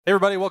Hey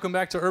everybody, welcome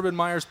back to Urban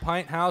Meyer's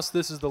Pint House.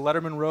 This is the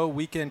Lettermen Row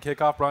Weekend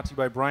Kickoff brought to you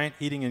by Bryant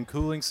Heating and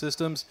Cooling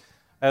Systems.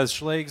 As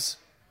Schlegel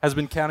has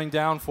been counting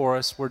down for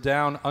us, we're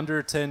down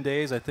under 10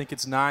 days. I think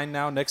it's 9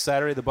 now. Next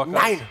Saturday, the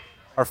Buckeyes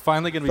are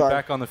finally going to be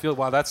back on the field.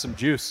 Wow, that's some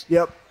juice.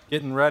 Yep.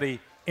 Getting ready.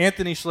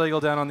 Anthony Schlegel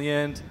down on the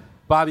end,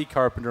 Bobby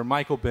Carpenter,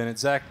 Michael Bennett,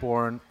 Zach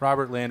Boren,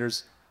 Robert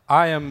Landers.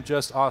 I am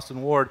just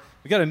Austin Ward.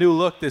 We got a new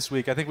look this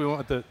week. I think we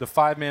went with the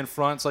five-man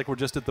front. It's like we're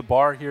just at the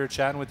bar here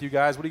chatting with you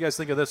guys. What do you guys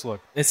think of this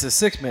look? It's a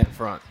six-man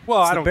front.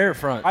 Well, it's a bear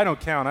front. I don't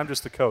count. I'm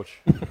just the coach.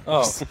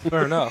 Oh,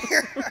 fair enough.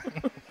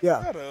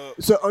 Yeah.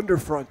 So under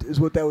front is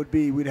what that would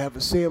be. We'd have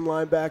a Sam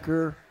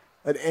linebacker,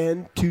 an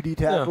end, 2 D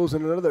tackles,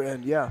 and another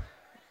end. Yeah.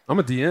 I'm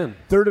a DN.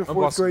 Third and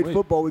fourth grade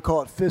football, we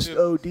call it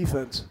fist-O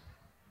defense.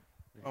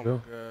 Oh, my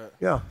God.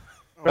 Yeah.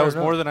 That was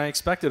more than I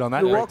expected on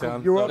that You're breakdown.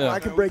 welcome. You're welcome. Yeah.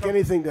 I can break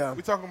anything down.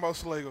 We're talking about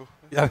Schlegel.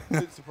 Yeah.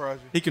 Didn't surprise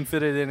you. He can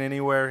fit it in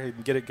anywhere. He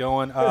can get it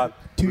going.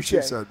 Touche.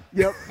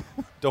 Yep.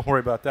 Don't worry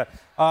about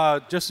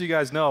that. Just so you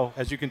guys know,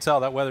 as you can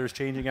tell, that weather is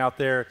changing out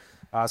there.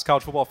 As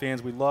college football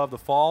fans, we love the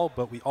fall,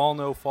 but we all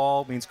know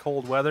fall means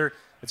cold weather.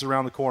 It's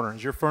around the corner.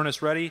 Is your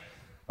furnace ready?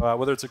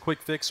 Whether it's a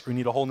quick fix or you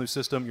need a whole new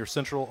system, your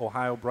Central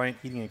Ohio Bryant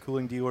Heating and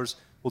Cooling dealers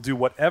will do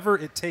whatever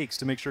it takes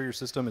to make sure your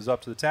system is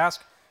up to the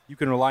task. You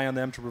can rely on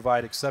them to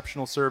provide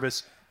exceptional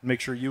service and make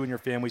sure you and your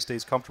family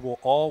stays comfortable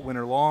all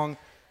winter long.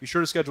 Be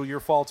sure to schedule your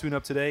fall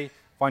tune-up today.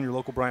 Find your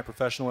local Bryant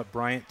professional at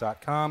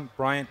Bryant.com.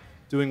 Bryant,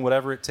 doing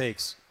whatever it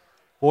takes.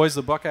 Boys,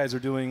 the Buckeyes are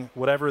doing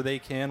whatever they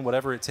can,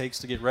 whatever it takes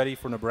to get ready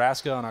for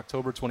Nebraska on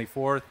October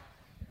 24th.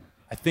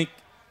 I think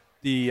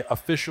the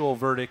official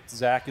verdict,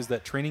 Zach, is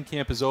that training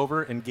camp is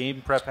over and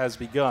game prep has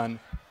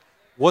begun.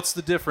 What's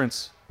the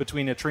difference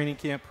between a training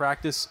camp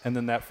practice and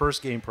then that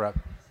first game prep?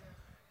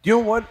 You know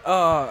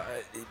what?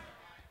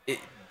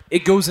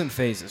 It goes in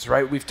phases,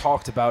 right? We've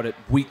talked about it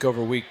week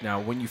over week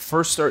now. When you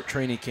first start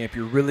training camp,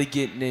 you're really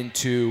getting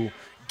into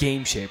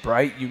game shape,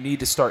 right? You need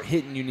to start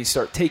hitting. You need to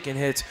start taking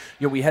hits.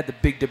 You know, we had the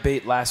big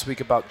debate last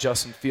week about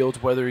Justin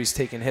Fields, whether he's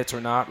taking hits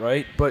or not,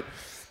 right? But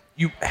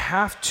you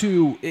have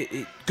to –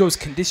 it goes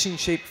conditioning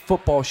shape,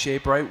 football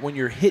shape, right? When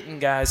you're hitting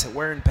guys,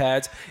 wearing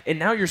pads, and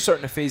now you're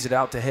starting to phase it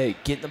out to, hey,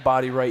 getting the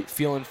body right,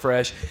 feeling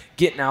fresh,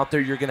 getting out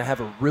there. You're going to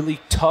have a really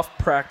tough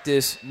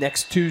practice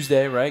next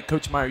Tuesday, right?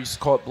 Coach Meyer used to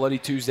call it Bloody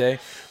Tuesday.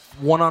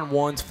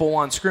 One-on-ones,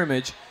 full-on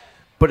scrimmage.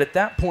 But at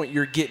that point,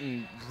 you're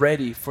getting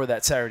ready for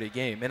that Saturday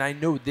game. And I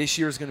know this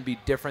year is going to be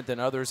different than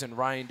others, and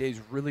Ryan Day's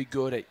really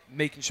good at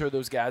making sure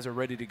those guys are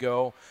ready to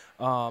go.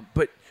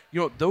 But, you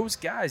know, those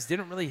guys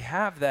didn't really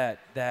have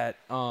that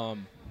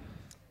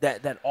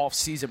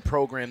off-season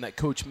program that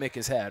Coach Mick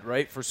has had,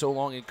 right, for so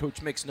long, and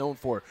Coach Mick's known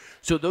for.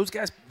 So those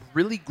guys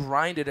really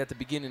grinded at the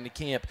beginning of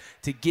camp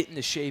to get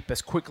into shape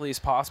as quickly as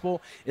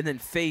possible and then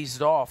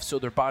phased off so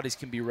their bodies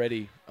can be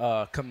ready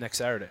come next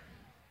Saturday.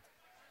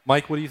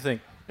 Mike, what do you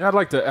think? Yeah, I'd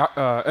like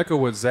to echo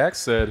what Zach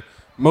said,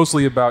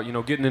 mostly about, you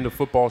know, getting into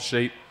football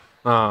shape.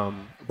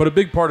 But a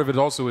big part of it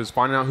also is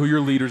finding out who your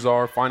leaders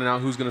are, finding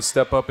out who's going to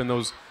step up in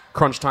those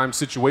crunch time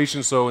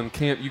situations. So in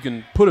camp, you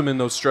can put them in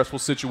those stressful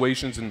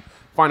situations and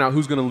find out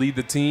who's going to lead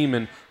the team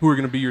and who are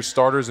going to be your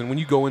starters. And when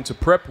you go into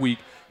prep week,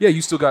 yeah,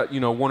 you still got, you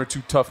know, 1 or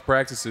 2 tough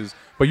practices,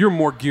 but you're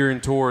more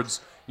gearing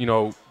towards, you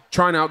know,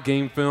 trying out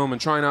game film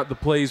and trying out the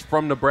plays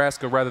from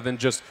Nebraska rather than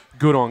just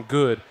good on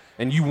good.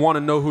 And you want to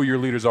know who your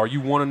leaders are.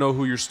 You want to know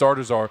who your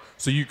starters are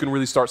so you can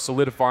really start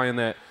solidifying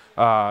that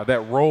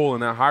role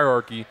and that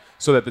hierarchy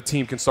so that the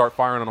team can start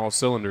firing on all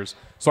cylinders.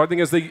 So I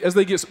think as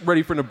they get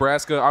ready for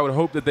Nebraska, I would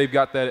hope that they've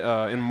got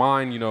that in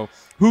mind, you know,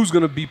 who's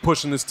going to be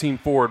pushing this team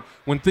forward.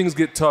 When things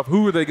get tough,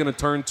 who are they going to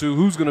turn to?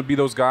 Who's going to be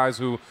those guys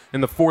who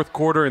in the fourth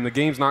quarter and the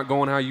game's not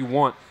going how you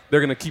want,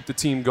 they're going to keep the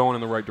team going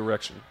in the right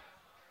direction.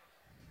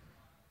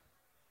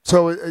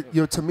 So, you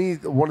know, to me,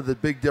 one of the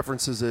big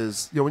differences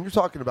is, you know, when you're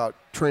talking about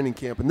training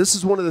camp, and this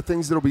is one of the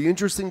things that'll be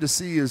interesting to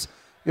see is,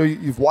 you know,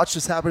 you've watched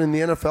this happen in the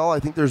NFL. I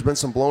think there's been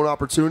some blown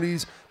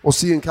opportunities. We'll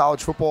see in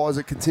college football as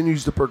it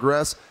continues to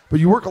progress. But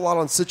you work a lot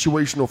on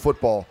situational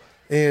football,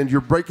 and you're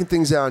breaking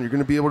things down. You're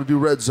going to be able to do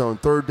red zone,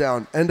 third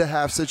down,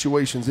 end-of-half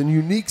situations, and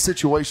unique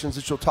situations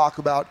that you'll talk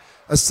about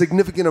a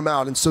significant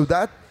amount. And so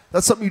that's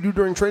something you do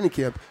during training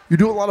camp. You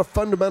do a lot of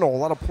fundamental, a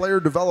lot of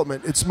player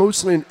development. It's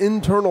mostly an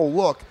internal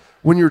look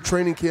when you're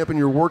training camp and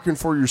you're working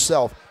for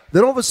yourself.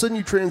 Then all of a sudden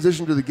you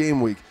transition to the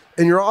game week,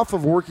 and you're off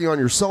of working on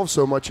yourself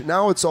so much.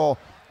 Now it's all,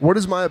 what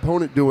is my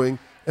opponent doing,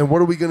 and what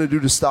are we going to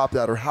do to stop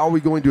that, or how are we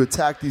going to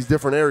attack these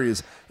different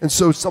areas? And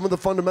so some of the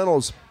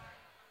fundamentals,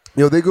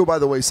 you know, they go by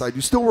the wayside.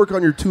 You still work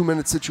on your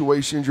 2-minute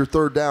situations, your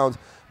third downs,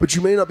 but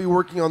you may not be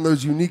working on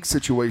those unique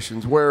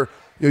situations where,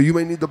 you know, you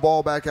may need the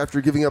ball back after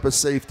giving up a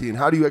safety, and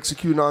how do you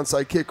execute an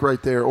onside kick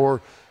right there,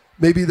 or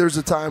maybe there's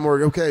a time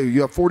where, okay,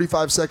 you have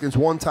 45 seconds,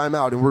 1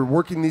 timeout, and we're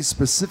working these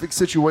specific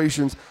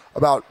situations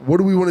about what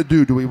do we want to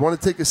do? Do we want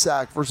to take a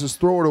sack versus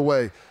throw it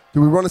away? Do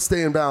we want to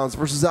stay in bounds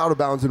versus out of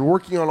bounds? And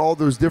working on all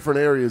those different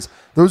areas,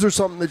 those are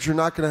something that you're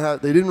not going to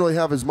have. They didn't really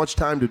have as much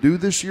time to do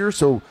this year,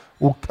 so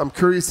I'm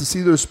curious to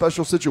see those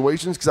special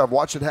situations because I've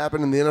watched it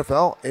happen in the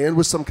NFL and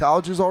with some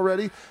colleges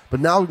already. But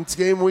now it's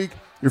game week.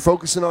 You're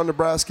focusing on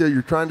Nebraska.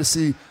 You're trying to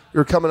see,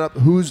 you're coming up,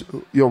 what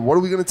are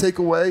we going to take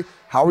away?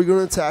 How are we going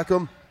to attack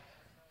them?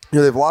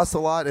 They've lost a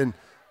lot, and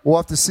we'll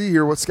have to see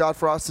here what Scott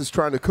Frost is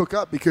trying to cook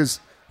up because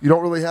you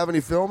don't really have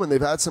any film, and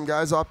they've had some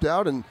guys opt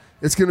out, and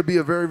it's going to be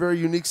a very, very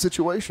unique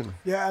situation.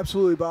 Yeah,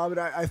 absolutely, Bob. And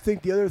I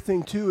think the other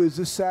thing, too, is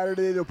this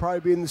Saturday they'll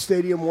probably be in the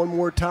stadium one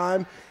more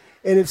time,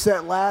 and it's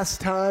that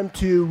last time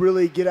to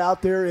really get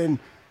out there and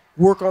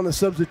work on the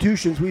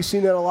substitutions. We've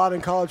seen that a lot in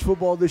college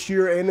football this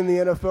year and in the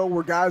NFL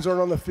where guys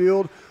aren't on the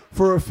field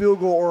for a field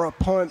goal or a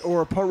punt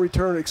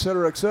return, et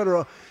cetera, et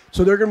cetera.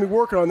 So they're going to be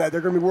working on that.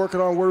 They're going to be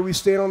working on where we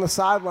stand on the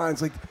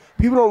sidelines. Like,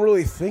 people don't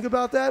really think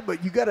about that,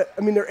 but you got to –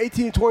 I mean, they're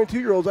 18 and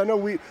 22-year-olds. I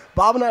know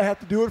Bob and I have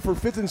to do it for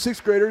 5th and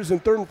 6th graders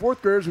and 3rd and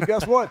 4th graders, but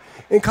guess what?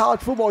 In college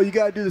football, you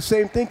got to do the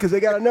same thing because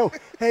they got to know,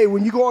 hey,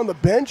 when you go on the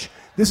bench,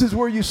 this is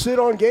where you sit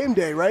on game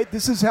day, right?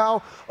 This is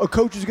how a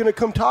coach is going to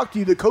come talk to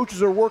you. The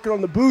coaches are working on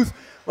the booth,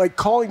 like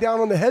calling down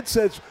on the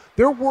headsets.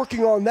 They're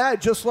working on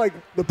that just like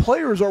the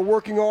players are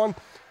working on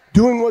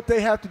doing what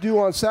they have to do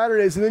on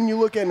Saturdays. And then you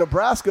look at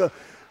Nebraska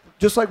 –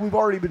 just like we've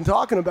already been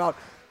talking about,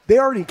 they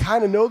already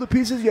kind of know the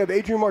pieces. You have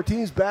Adrian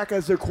Martinez back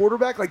as their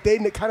quarterback. Like, they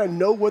kind of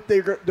know what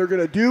they're going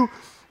to do.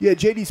 Yeah,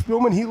 J.D.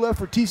 Spielman, he left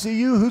for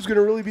TCU. Who's going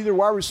to really be their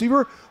wide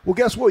receiver? Well,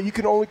 guess what? You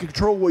can only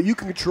control what you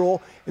can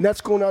control, and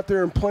that's going out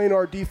there and playing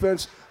our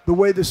defense the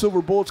way the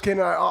Silver Bullets can.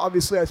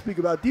 Obviously, I speak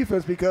about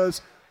defense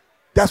because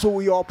that's what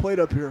we all played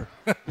up here.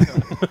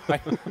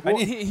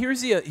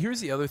 Here's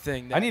the other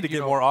thing. That, I need to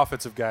get more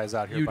offensive guys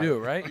out here. You do,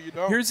 right? You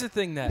don't? Here's the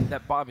thing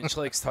that Bob and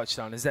Schlegel touched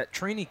on is that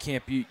training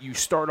camp, you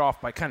start off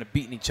by kind of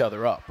beating each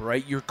other up,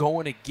 right? You're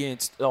going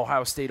against the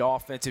Ohio State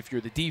offense if you're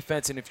the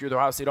defense, and if you're the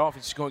Ohio State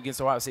offense, you're going against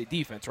the Ohio State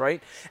defense,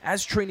 right?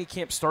 As training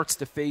camp starts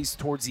to phase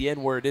towards the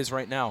end where it is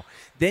right now,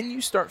 then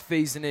you start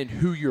phasing in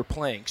who you're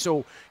playing.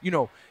 So,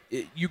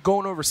 you're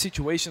going over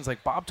situations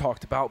like Bob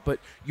talked about, but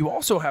you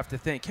also have to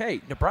think, hey,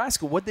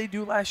 Nebraska, what'd they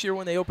do last year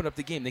when they opened up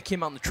the game? They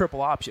came out in the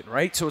triple option,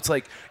 right? So it's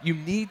like you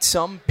need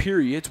some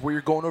periods where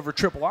you're going over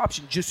triple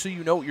option just so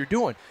you know what you're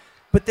doing.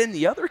 But then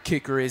the other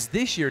kicker is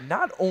this year,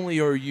 not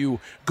only are you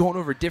going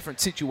over different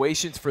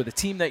situations for the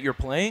team that you're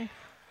playing,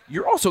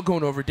 you're also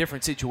going over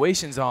different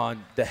situations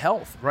on the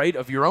health, right,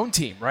 of your own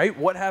team, right?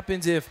 What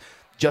happens if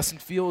Justin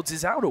Fields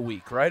is out a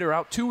week, right, or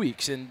out 2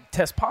 weeks and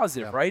test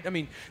positive, right? I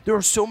mean, there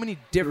are so many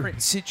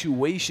different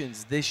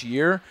situations this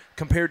year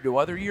compared to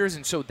other years,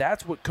 and so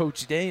that's what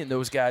Coach Day and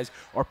those guys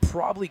are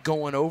probably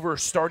going over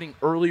starting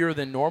earlier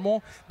than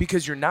normal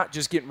because you're not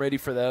just getting ready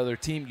for that other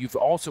team. You've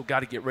also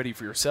got to get ready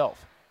for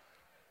yourself.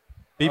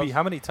 BB,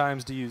 how many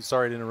times do you –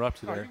 sorry to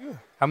interrupt you there.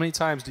 How many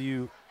times do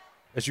you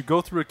 – as you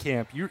go through a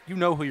camp, you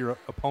know who your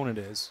opponent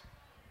is.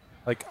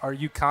 Like, are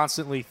you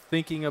constantly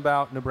thinking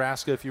about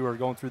Nebraska if you are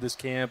going through this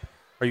camp?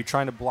 Are you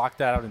trying to block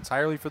that out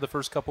entirely for the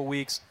first couple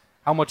weeks?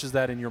 How much is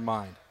that in your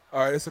mind?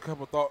 All right, it's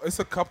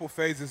a couple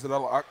phases that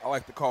I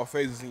like to call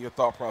phases in your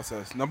thought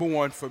process. Number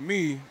one, for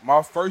me,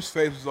 my first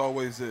phase was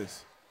always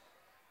this.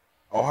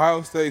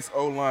 Ohio State's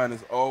O-line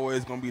is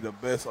always going to be the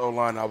best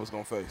O-line I was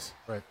going to face.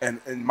 Right.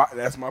 And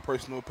that's my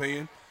personal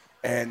opinion,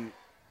 and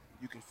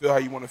you can feel how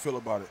you want to feel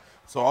about it.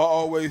 So I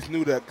always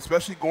knew that,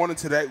 especially going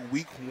into that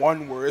week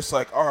one where it's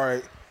like, all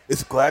right,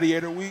 it's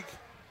Gladiator week.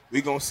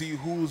 We're going to see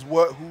who's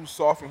what, who's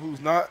soft and who's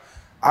not.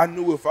 I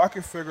knew if I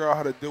could figure out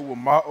how to deal with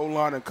my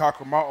O-line and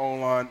conquer my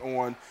O-line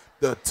on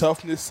the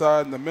toughness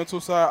side and the mental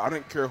side, I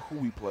didn't care who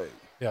we played.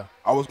 Yeah.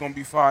 I was going to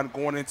be fine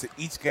going into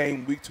each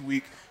game week to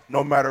week,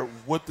 no matter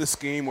what the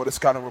scheme or the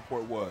scouting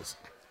report was.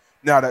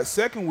 Now, that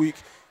second week,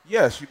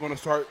 yes, you're going to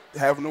start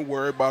having to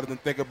worry about it and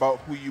think about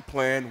who you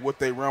playing, what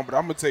they run. But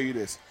I'm going to tell you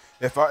this.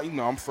 If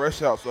I'm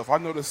fresh out. So if I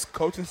know this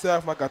coaching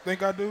staff like I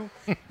think I do,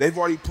 they've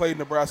already played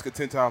Nebraska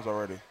 10 times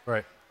already.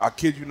 Right. I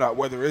kid you not,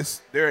 whether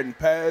they're in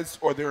pads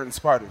or they're in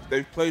spiders.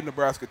 They've played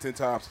Nebraska 10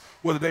 times,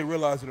 whether they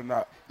realize it or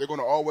not. They're going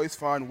to always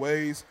find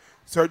ways,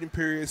 certain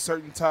periods,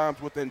 certain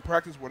times within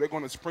practice where they're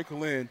going to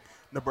sprinkle in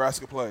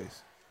Nebraska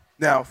plays.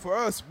 Now, for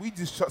us,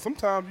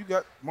 sometimes you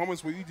got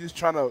moments where you just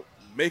trying to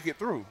make it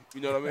through.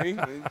 You know what I mean?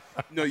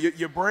 And,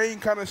 your brain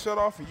kind of shut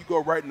off and you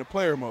go right into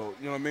player mode.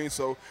 You know what I mean?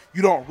 So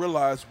you don't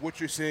realize what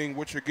you're seeing,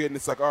 what you're getting.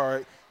 It's like, all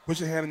right, put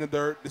your hand in the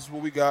dirt. This is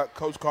what we got.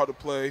 Coach called the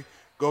play.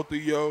 Go through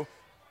your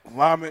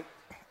alignment.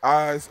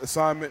 Eyes,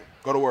 assignment,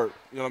 go to work.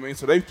 You know what I mean?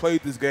 So they've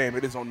played this game.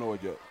 They just don't know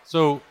it yet.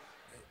 So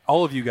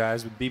all of you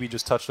guys, BB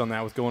just touched on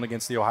that with going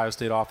against the Ohio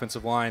State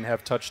offensive line,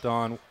 have touched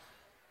on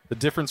the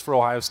difference for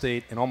Ohio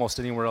State and almost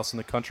anywhere else in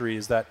the country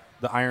is that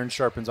the iron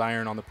sharpens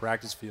iron on the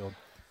practice field.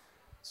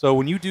 So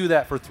when you do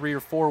that for 3 or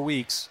 4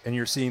 weeks and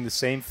you're seeing the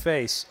same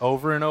face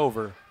over and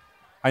over,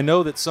 I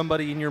know that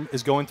somebody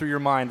is going through your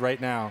mind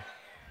right now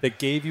that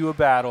gave you a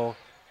battle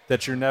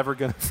that you're never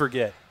going to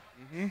forget.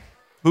 Mm-hmm.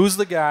 Who's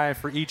the guy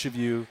for each of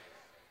you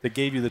that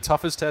gave you the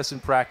toughest test in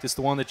practice,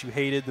 the one that you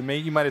hated, the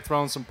mate you might have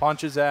thrown some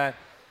punches at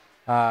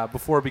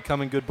before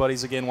becoming good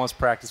buddies again once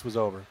practice was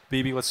over?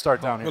 BB, let's start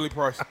down here. Billy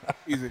Price.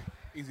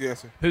 Easy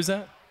answer. Who's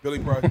that? Billy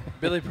Price.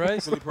 Billy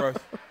Price? Billy Price.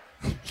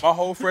 My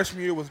whole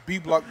freshman year was B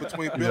block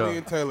between Billy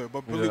and Taylor,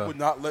 but Billy would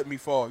not let me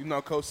fall. You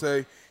know, Coach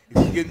say,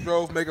 If you get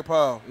drove, make a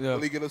pile. Yeah.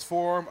 When he get his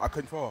forearm, I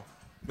couldn't fall.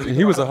 And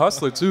he was a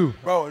hustler too.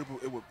 Bro,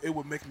 it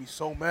would make me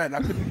so mad. And I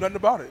couldn't do nothing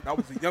about it. And I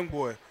was a young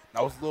boy. And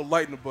I was a little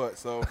light in the butt.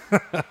 So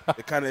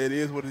it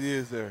is what it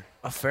is there.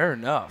 Fair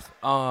enough.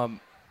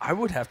 I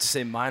would have to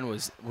say mine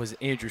was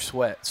Andrew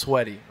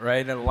Sweaty, right?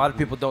 And a lot of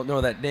people don't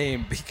know that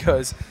name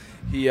because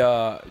he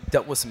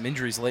dealt with some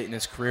injuries late in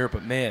his career.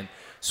 But, man,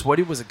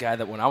 Sweaty was a guy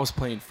that when I was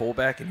playing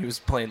fullback and he was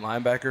playing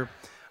linebacker,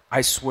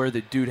 I swear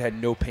the dude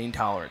had no pain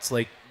tolerance.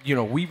 Like, you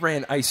know, we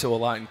ran ISO a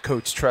lot in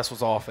Coach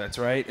Tressel's offense,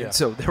 right? Yeah. And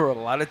so there were a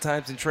lot of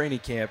times in training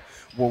camp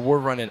where we're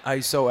running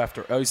ISO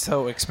after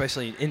ISO,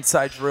 especially in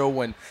inside drill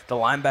when the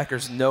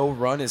linebackers know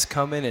run is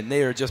coming and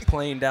they are just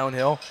playing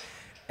downhill.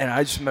 And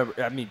I just remember,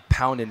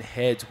 pounding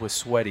heads with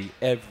Sweaty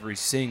every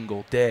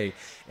single day.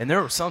 And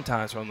there were some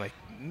times where I'm like,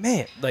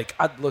 man, like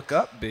I'd look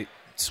up, but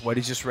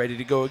Sweaty's just ready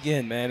to go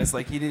again, man. It's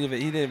like he didn't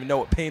even know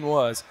what pain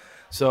was.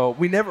 So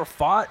we never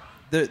fought.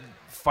 The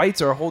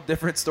fights are a whole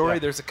different story. Yeah.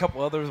 There's a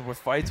couple others with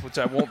fights which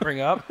I won't bring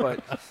up,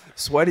 but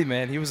Sweaty,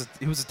 man, he was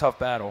a tough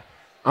battle.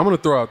 I'm going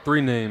to throw out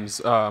 3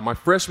 names. My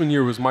freshman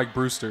year was Mike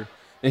Brewster,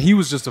 and he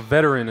was just a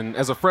veteran. And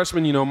as a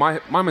freshman, you know,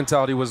 my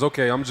mentality was,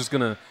 okay, I'm just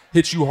going to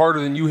hit you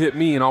harder than you hit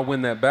me, and I'll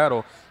win that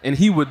battle. And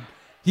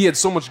he had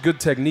so much good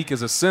technique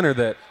as a center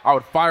that I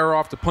would fire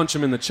off to punch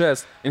him in the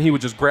chest, and he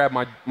would just grab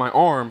my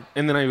arm,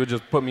 and then he would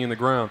just put me in the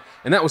ground.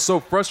 And that was so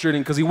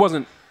frustrating because he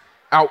wasn't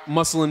out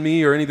muscling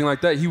me or anything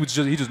like that. He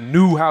just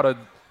knew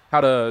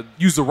how to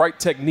use the right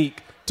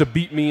technique to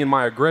beat me in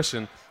my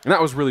aggression, and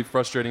that was really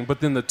frustrating.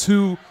 But then the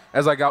 2,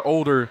 as I got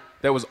older,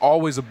 that was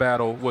always a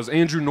battle was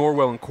Andrew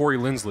Norwell and Corey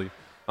Lindsley.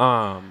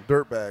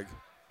 Dirtbag.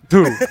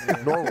 Dude.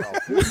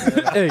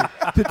 Norwell. Hey.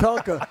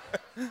 Tatanka.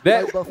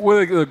 That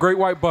with the Great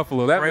White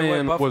Buffalo. That Great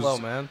man White Buffalo,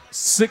 was man.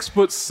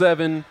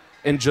 6'7"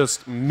 and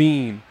just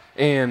mean.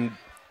 And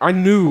I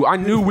knew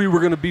we were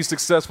going to be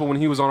successful when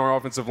he was on our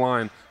offensive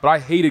line, but I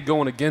hated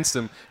going against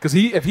him because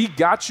if he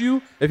locked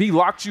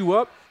you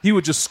up, he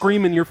would just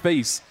scream in your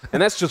face,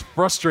 and that's just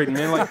frustrating,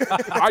 man. Like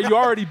you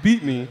already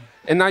beat me,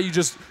 and now you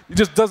just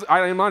does.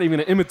 I'm not even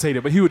gonna imitate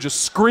it, but he would just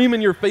scream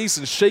in your face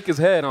and shake his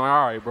head. I'm like,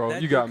 all right, bro,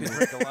 that you got me.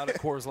 Drink a lot of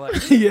Coors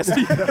Light. Yes,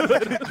 he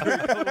did.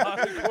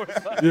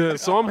 Yeah,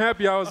 so I'm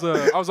happy I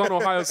was on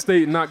Ohio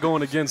State and not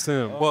going against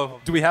him. Well,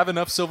 do we have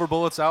enough silver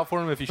bullets out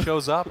for him if he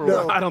shows up? Or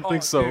No. what? I don't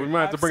think so. Dude, We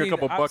might have to bring a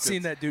couple buckets. I've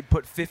seen that dude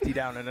put 50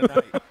 down in a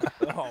night.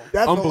 Oh.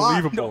 That's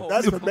Unbelievable. A lot.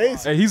 That's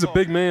amazing. Hey, he's a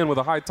big man with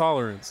a high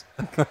tolerance.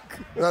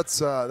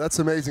 That's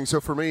amazing.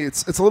 So for me,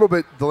 it's a little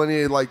bit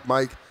delineated like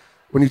Mike.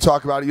 When you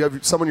talk about it, you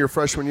have someone your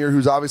freshman year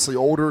who's obviously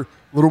older, a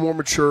little more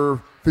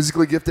mature,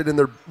 physically gifted,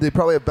 and they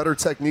probably have better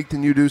technique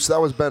than you do. So that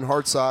was Ben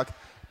Hartsock.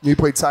 He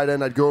played tight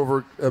end. I'd go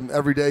over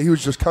every day. He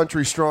was just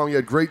country strong. He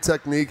had great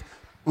technique.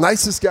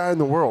 Nicest guy in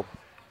the world.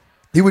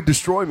 He would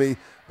destroy me,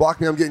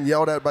 block me. I'm getting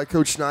yelled at by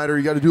Coach Schneider.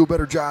 You got to do a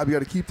better job. You got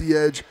to keep the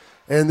edge.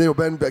 And then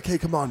Ben would be like, hey,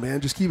 come on,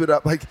 man, just keep it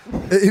up. Like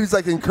he was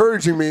like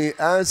encouraging me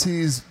as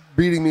he's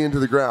beating me into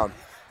the ground.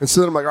 And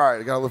so then I'm like, all right,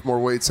 I got to lift more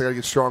weights. I got to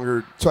get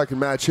stronger so I can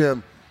match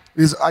him.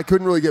 Because I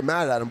couldn't really get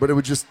mad at him, but it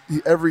would just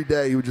every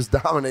day he would just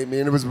dominate me.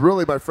 And it was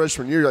really my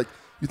freshman year. Like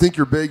you think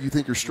you're big, you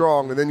think you're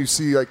strong, and then you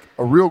see like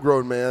a real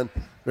grown man.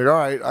 Like, all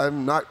right,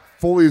 I'm not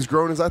fully as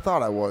grown as I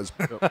thought I was.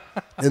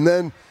 And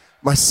then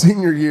my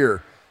senior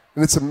year,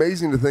 and it's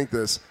amazing to think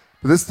this,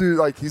 but this dude,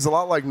 like, he's a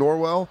lot like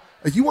Norwell.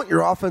 Like, you want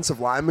your offensive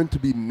lineman to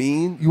be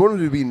mean. You want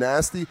him to be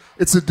nasty.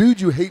 It's a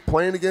dude you hate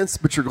playing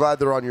against, but you're glad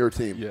they're on your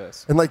team.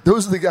 Yes. And, like,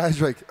 those are the guys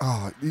you're like,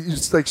 oh, you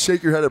just, like,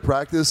 shake your head at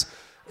practice.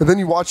 And then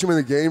you watch him in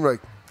the game,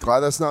 like, glad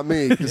that's not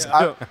me. Because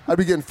I'd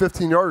be getting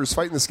 15-yarders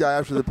fighting this guy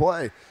after the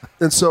play.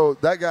 And so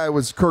that guy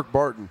was Kirk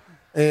Barton.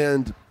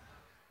 And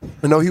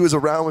I know he was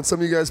around when some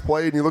of you guys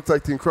played, and he looked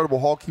like the Incredible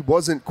Hulk. He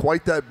wasn't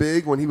quite that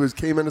big when he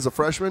came in as a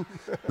freshman.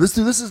 This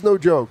is no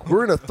joke.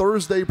 We're in a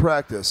Thursday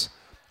practice.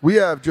 We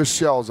have just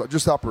shells,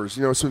 just uppers,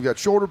 you know, so we've got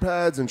shoulder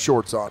pads and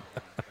shorts on.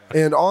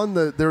 And on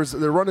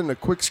they're running a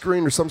quick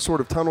screen or some sort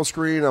of tunnel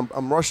screen.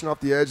 I'm rushing off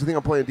the edge. I think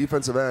I'm playing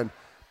defensive end.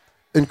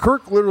 And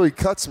Kirk literally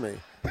cuts me.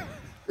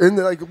 And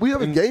like we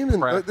have a game,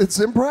 and it's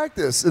in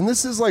practice. And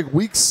this is like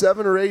week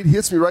 7 or 8. He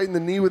hits me right in the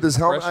knee with his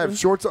helmet. I have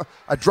shorts on.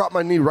 I drop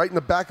my knee right in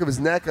the back of his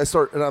neck.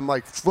 And I'm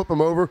like, flip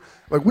him over.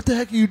 Like, what the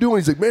heck are you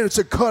doing? He's like, man, it's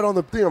a cut on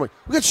the thing. I'm like,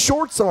 we got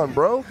shorts on,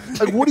 bro.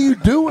 Like, what are you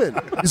doing?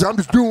 He's like, I'm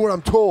just doing what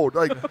I'm told.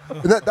 Like,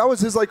 and that was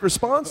his like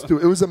response to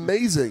it. It was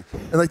amazing.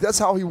 And like that's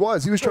how he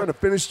was. He was trying to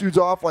finish dudes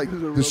off, like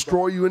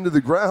destroy you into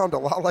the ground, a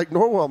lot like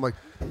Norwell. I'm like,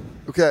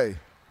 okay,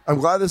 I'm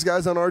glad this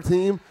guy's on our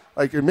team.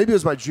 Like, maybe it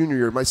was my junior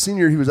year. My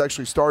senior year, he was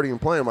actually starting and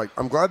playing. I'm like,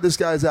 I'm glad this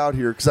guy's out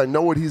here because I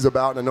know what he's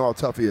about and I know how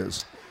tough he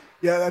is.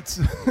 Yeah,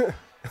 that's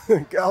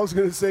I was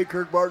going to say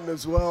Kirk Barton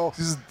as well.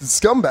 He's a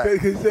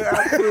scumbag. He's an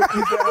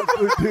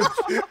absolute dude.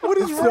 What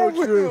is wrong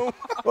with him?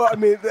 Well, I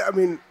mean,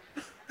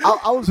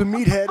 I was a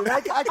meathead, and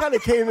I kind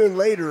of came in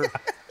later.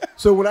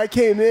 So when I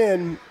came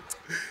in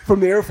from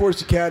the Air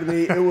Force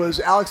Academy, it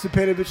was Alex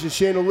Stepanovich and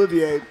Shane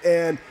Olivier.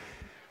 And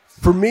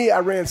for me, I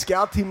ran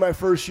scout team my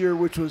first year,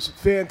 which was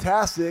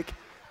fantastic.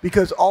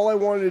 Because all I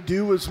wanted to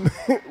do was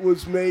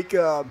make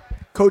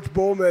Coach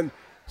Bowman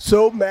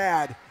so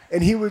mad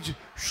and he would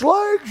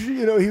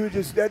Schlegel, he would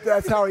just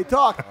that's how he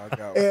talked.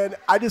 And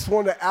I just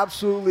wanted to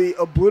absolutely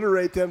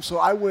obliterate them. So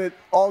I went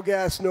all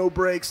gas, no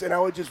brakes, and I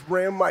would just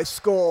ram my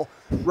skull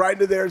right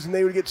into theirs, and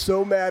they would get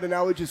so mad, and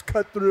I would just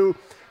cut through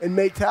and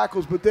make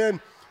tackles. But then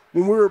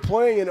when we were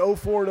playing in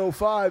 04 and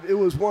 05, it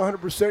was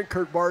 100%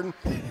 Kirk Barton,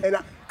 and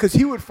because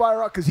he would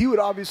fire off, because he would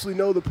obviously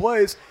know the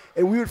plays,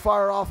 and we would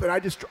fire off, and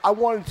I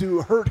wanted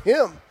to hurt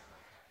him,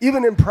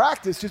 even in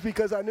practice, just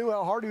because I knew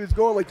how hard he was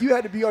going. Like, you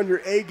had to be on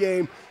your A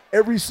game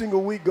every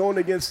single week going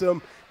against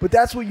them, but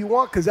that's what you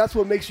want, because that's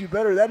what makes you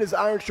better. That is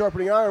iron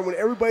sharpening iron. When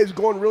everybody's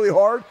going really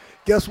hard,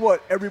 guess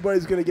what?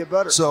 Everybody's going to get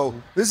better. So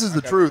this is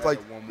the truth. Like,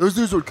 those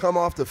dudes would come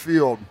off the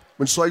field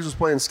when Schlegel was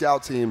playing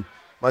scout team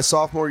my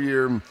sophomore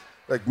year.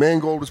 Like,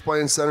 Mangold was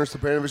playing center,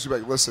 Stepanovich would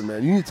be like, listen,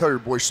 man, you need to tell your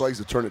boy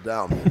Schlegel to turn it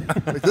down.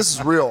 Like, this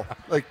is real.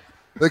 Like,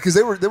 because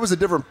there was a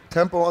different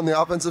tempo on the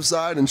offensive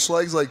side, and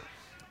Schlegel's like,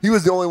 he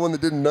was the only one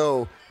that didn't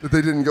know that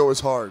they didn't go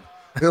as hard.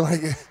 They're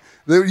like,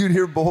 you'd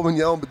hear Bowman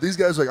yelling, but these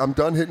guys are like, I'm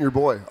done hitting your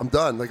boy. I'm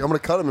done. Like, I'm going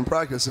to cut him in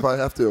practice if I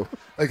have to.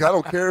 Like, I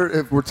don't care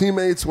if we're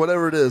teammates,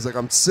 whatever it is. Like,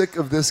 I'm sick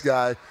of this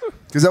guy.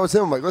 Because that was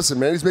him. I'm like, listen,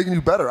 man, he's making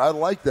you better. I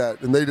like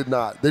that. And they did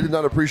not. They did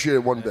not appreciate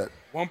it one bit.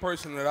 One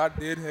person that I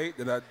did hate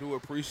that I do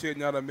appreciate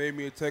now that made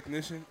me a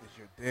technician is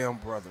your damn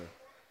brother.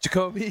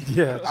 Jacoby?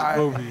 Yeah,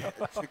 Jacoby.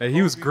 Hey,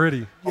 he was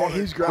gritty. Yeah,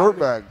 he's grounded.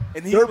 Dirtbag.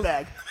 And he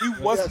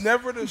was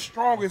never the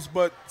strongest,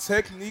 but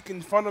technique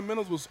and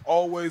fundamentals was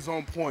always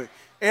on point.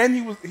 And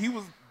he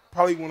was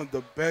probably one of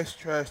the best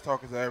trash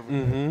talkers I ever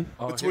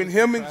met. Between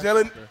him and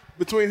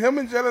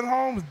Jalen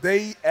Holmes,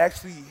 they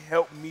actually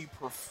helped me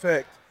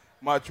perfect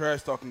my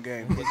trash talking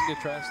game. He's a good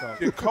trash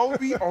talker.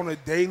 Jacoby on a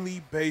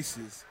daily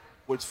basis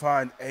would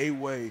find a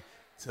way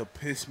to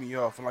piss me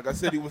off. And like I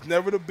said, he was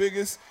never the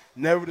biggest,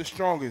 never the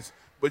strongest,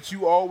 but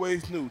you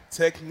always knew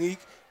technique,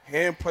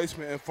 hand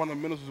placement, and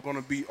fundamentals was going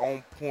to be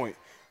on point.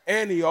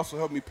 And he also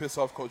helped me piss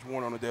off Coach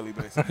Warner on a daily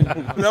basis.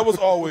 That was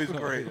always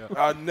great.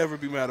 I'd never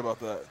be mad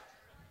about that.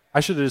 I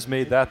should have just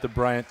made that the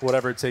Bryant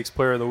whatever it takes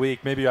player of the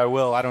week. Maybe I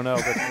will. I don't know.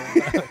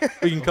 But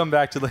we can come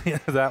back to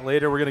that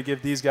later. We're going to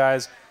give these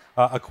guys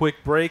a quick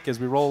break as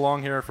we roll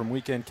along here from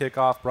Weekend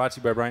Kickoff, brought to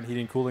you by Bryant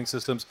Heating and Cooling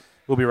Systems.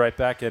 We'll be right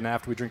back in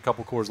after we drink a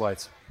couple Coors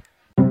Lights.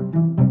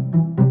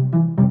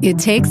 It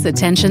takes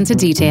attention to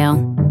detail.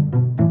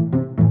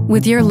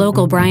 With your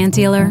local Bryant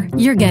dealer,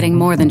 you're getting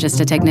more than just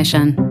a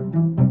technician.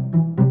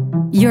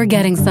 You're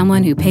getting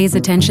someone who pays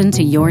attention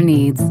to your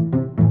needs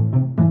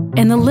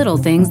and the little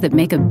things that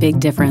make a big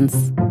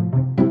difference.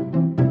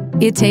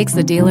 It takes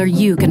a dealer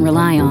you can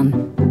rely on.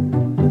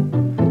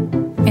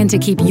 And to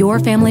keep your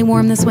family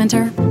warm this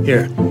winter,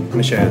 here, let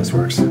me show you how this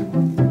works.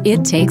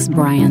 It takes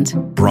Bryant.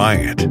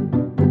 Bryant.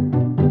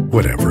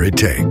 Whatever it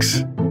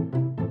takes.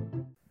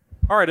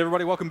 All right,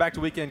 everybody, welcome back to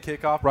Weekend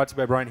Kickoff, brought to you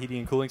by Bryant Heating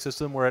and Cooling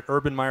System. We're at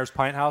Urban Meyer's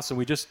Pint House, and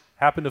we just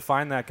happened to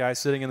find that guy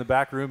sitting in the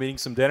back room eating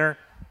some dinner.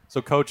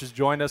 So Coach has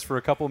joined us for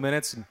a couple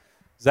minutes. And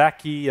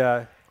Zach, he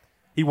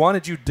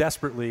wanted you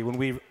desperately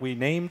when we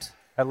named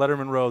at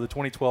Lettermen Row the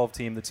 2012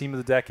 team, the team of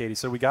the decade. He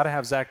said, we got to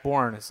have Zach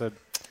Boren. I said,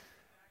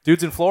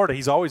 dude's in Florida.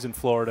 He's always in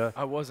Florida.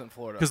 I was in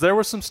Florida. Because there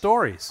were some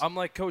stories. I'm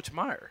like Coach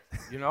Meyer,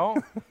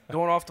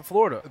 going off to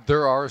Florida.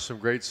 There are some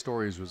great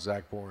stories with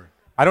Zach Boren.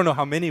 I don't know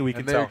how many we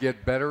can tell. And they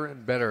get better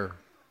and better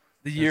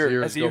as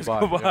years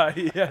go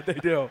by. Yeah, they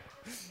do.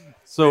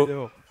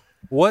 So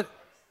what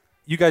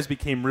you guys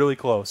became really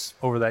close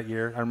over that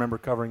year. I remember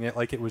covering it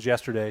like it was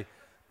yesterday,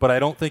 but I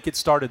don't think it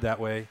started that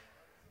way.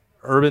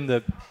 Urban,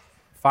 the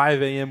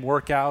 5 a.m.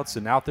 workouts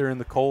and out there in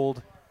the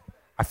cold,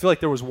 I feel like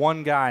there was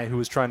one guy who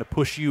was trying to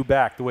push you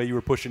back the way you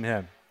were pushing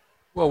him.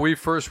 Well, we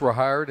first were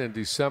hired in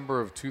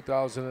December of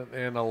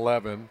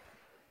 2011,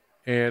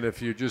 and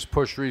if you just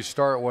push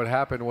restart, what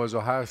happened was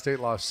Ohio State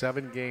lost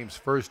 7 games,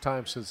 first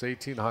time since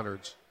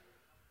 1800s.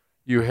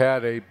 You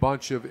had a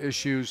bunch of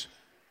issues.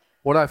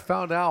 What I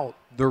found out,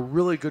 they're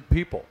really good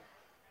people.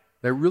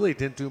 They really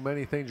didn't do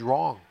many things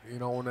wrong.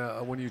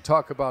 When you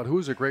talk about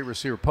who's a great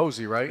receiver,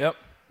 Posey, right? Yep.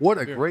 What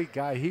a great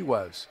guy he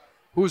was.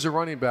 Who's a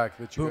running back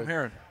that you Boom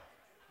Heron.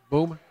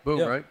 Boom,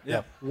 yep. Right?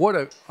 Yeah.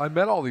 I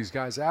met all these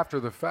guys after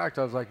the fact.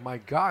 I was like, my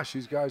gosh,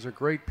 these guys are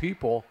great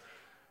people.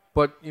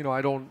 But,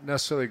 I don't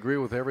necessarily agree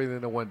with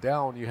everything that went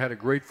down. You had a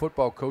great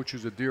football coach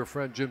who's a dear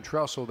friend, Jim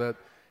Tressel, that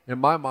in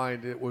my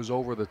mind it was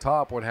over the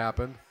top what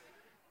happened.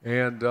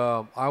 And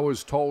I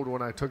was told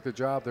when I took the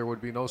job there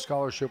would be no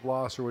scholarship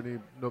loss, there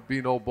would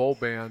be no bowl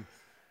ban.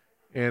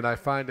 And I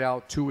find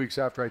out 2 weeks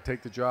after I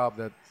take the job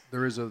that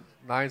there is a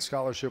 9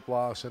 scholarship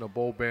loss and a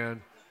bowl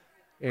ban.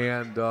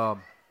 And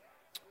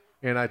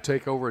I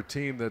take over a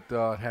team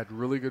that had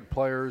really good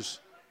players,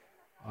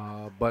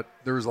 but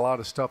there was a lot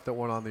of stuff that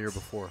went on the year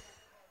before.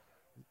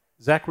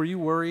 Zach, were you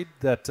worried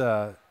that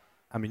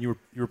you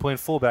were playing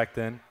fullback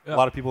then? Yeah. A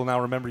lot of people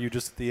now remember you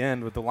just at the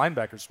end with the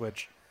linebacker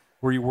switch.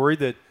 Were you worried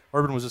that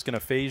Urban was just going to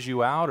phase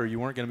you out, or you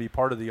weren't going to be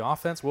part of the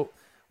offense? Well,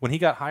 when he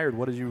got hired,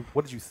 what did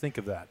you think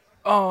of that?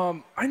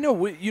 I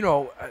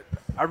know.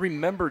 I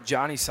remember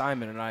Johnny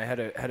Simon and I had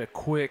a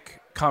quick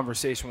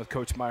conversation with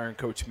Coach Meyer and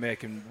Coach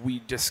Mick, and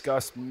we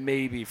discussed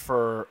maybe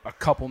for a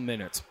couple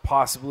minutes,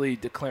 possibly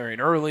declaring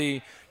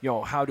early,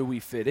 how do we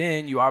fit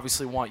in? You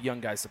obviously want young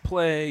guys to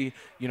play.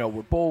 We're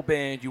bowl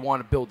band. You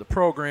want to build the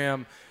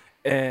program.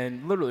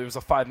 And literally it was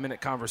a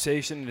 5-minute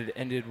conversation. It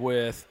ended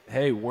with,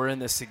 hey, we're in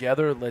this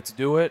together. Let's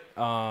do it.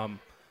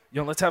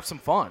 Let's have some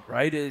fun,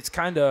 right? It's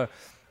kind of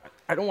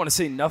 – I don't want to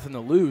say nothing to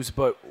lose,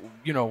 but,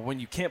 when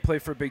you can't play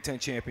for a Big Ten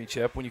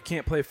championship, when you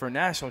can't play for a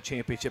national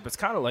championship, it's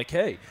kind of like,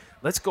 hey,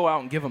 let's go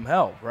out and give them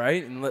hell,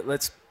 right? And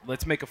let's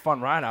make a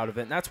fun ride out of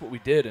it. And that's what we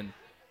did. And,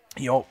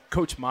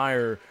 Coach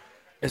Meyer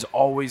is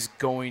always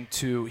going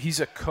to – he's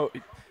one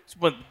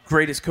of the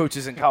greatest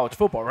coaches in college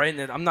football, right?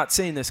 And I'm not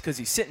saying this because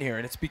he's sitting here,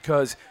 and it's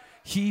because –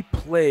 he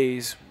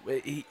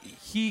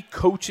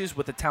coaches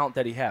with the talent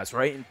that he has,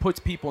 right, and puts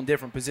people in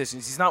different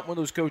positions. He's not one of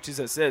those coaches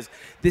that says,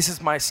 this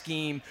is my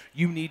scheme,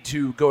 you need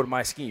to go to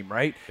my scheme,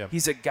 right? Yep.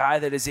 He's a guy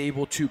that is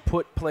able to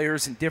put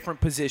players in different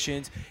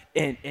positions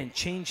and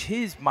change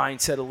his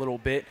mindset a little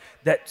bit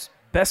that's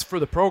best for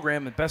the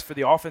program and best for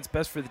the offense,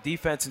 best for the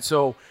defense. And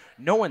so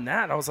knowing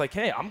that, I was like,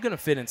 hey, I'm going to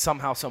fit in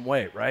somehow, some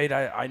way, right?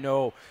 I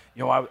know,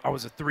 I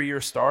was a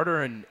 3-year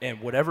starter, and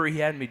whatever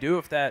he had me do,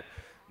 if that –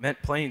 meant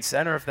playing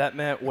center, if that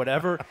meant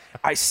whatever.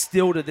 I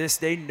still, to this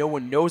day, no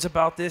one knows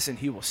about this, and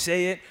he will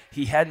say it.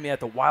 He had me at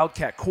the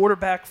Wildcat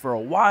quarterback for a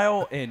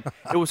while, and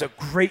it was a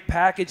great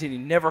package, and he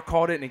never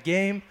called it in a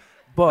game.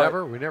 But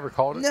we never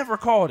called it? Never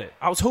called it.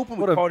 I was hoping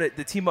we called it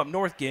the Team Up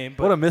North game.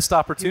 But what a missed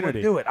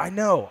opportunity. He wouldn't do it. I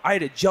know. I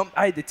had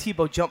the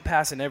Tebow jump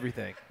pass and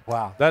everything.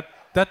 Wow. That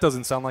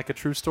doesn't sound like a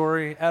true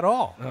story at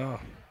all. Oh.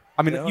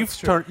 I mean,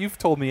 you've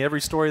told me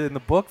every story in the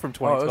book from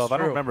 2012. I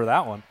don't remember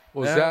that one.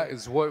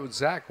 Well,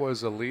 Zach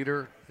was a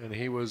leader, and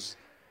he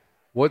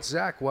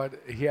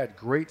had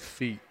great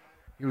feet.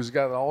 He was a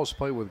guy that always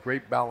played with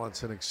great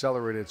balance and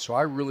accelerated. So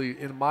I really,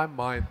 in my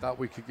mind, thought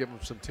we could give him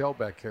some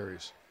tailback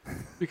carries,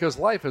 because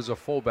life as a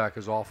fullback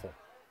is awful.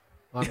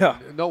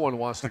 No one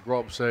wants to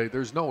grow up and say,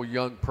 there's no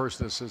young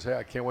person that says, hey,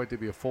 I can't wait to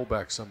be a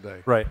fullback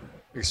someday. Right.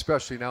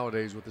 Especially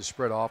nowadays with the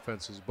spread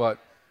offenses. But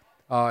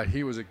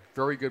he was a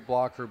very good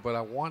blocker, but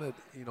I wanted,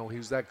 he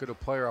was that good a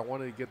player. I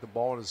wanted to get the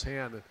ball in his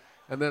hand.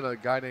 And then a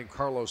guy named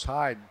Carlos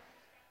Hyde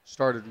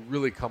started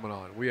really coming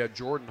on. We had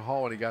Jordan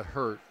Hall, and he got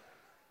hurt.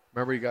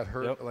 Remember, he got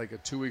hurt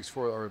like 2 weeks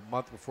before or a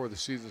month before the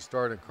season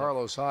started. And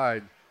Carlos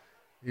Hyde,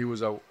 he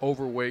was an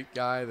overweight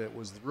guy that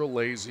was real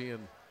lazy.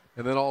 And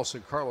then all of a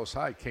sudden, Carlos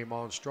Hyde came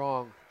on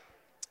strong.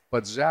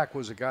 But Zach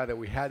was a guy that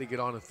we had to get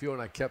on the field,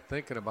 and I kept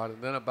thinking about it.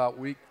 And then about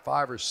week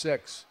 5 or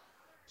 6,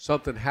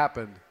 something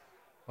happened.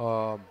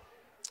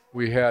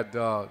 We had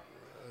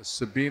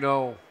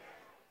Sabino,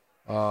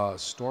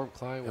 Storm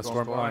Klein,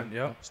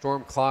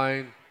 Storm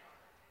Klein,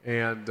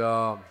 and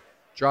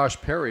Josh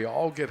Perry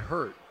all get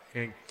hurt,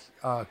 and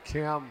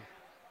Cam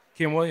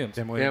Williams.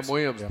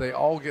 They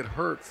all get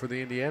hurt for the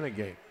Indiana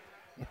game.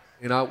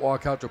 And I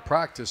walk out to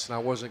practice, and I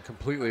wasn't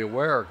completely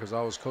aware because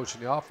I was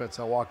coaching the offense.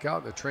 I walk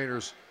out, and the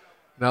trainers,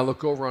 and I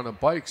look over on the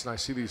bikes, and I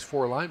see these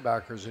 4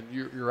 linebackers, and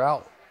you're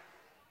out.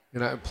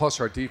 And plus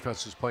our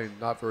defense was playing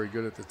not very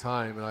good at the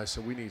time, and I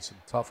said, we need some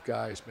tough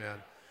guys, man.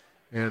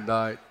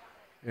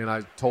 And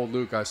I told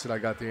Luke, I said, I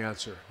got the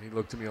answer. He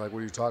looked at me like, what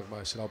are you talking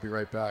about? I said, I'll be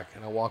right back.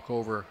 And I walk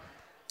over,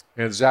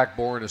 and Zach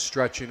Boren is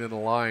stretching in the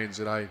lines,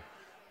 and I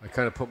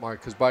kind of put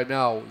because by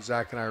now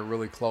Zach and I are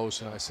really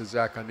close, and I said,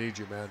 Zach, I need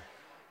you, man.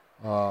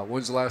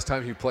 When's the last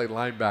time you played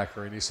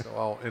linebacker? And he said,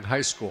 well, in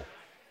high school.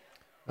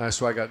 And I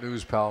said, I got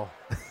news, pal.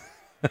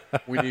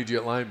 We need you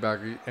at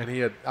linebacker.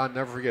 And I'll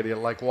never forget, he had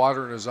like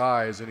water in his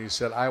eyes, and he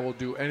said, I will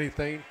do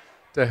anything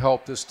to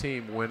help this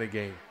team win a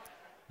game.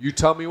 You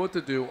tell me what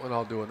to do, and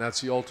I'll do it. And that's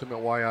the ultimate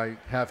why I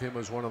have him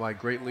as one of my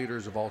great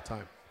leaders of all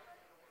time.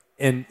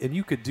 And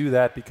you could do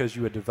that because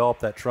you had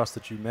developed that trust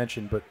that you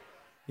mentioned. But,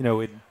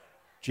 in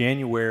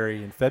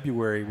January and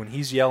February, when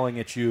he's yelling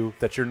at you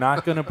that you're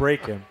not going to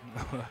break him,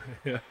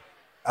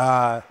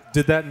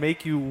 did that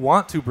make you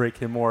want to break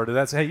him more? Did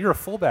that say, hey, you're a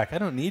fullback. I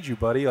don't need you,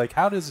 buddy. Like,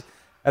 how does,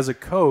 as a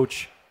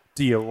coach,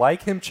 do you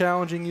like him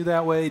challenging you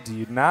that way? Do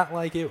you not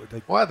like it?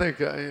 Well, I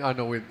think I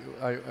know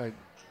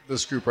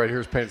this group right here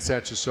is paying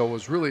attention, so it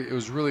was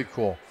really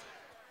cool.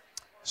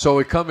 So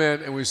we come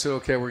in and we said,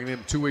 okay, we're going to give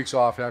him 2 weeks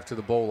off after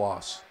the bowl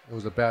loss. It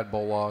was a bad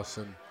bowl loss,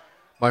 and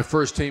my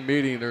first team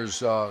meeting, there's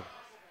 5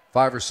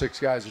 or 6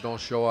 guys that don't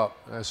show up.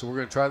 And I said, we're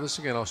going to try this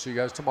again. I'll see you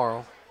guys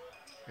tomorrow,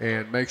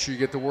 and make sure you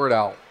get the word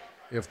out.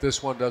 If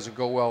this one doesn't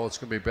go well, it's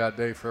going to be a bad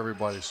day for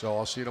everybody. So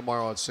I'll see you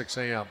tomorrow at 6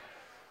 a.m.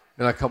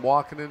 And I come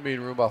walking in the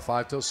meeting room about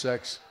 5 till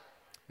 6,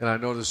 and I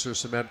notice there's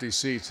some empty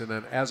seats. And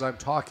then as I'm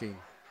talking,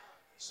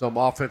 some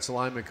offensive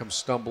linemen come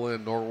stumbling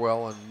in,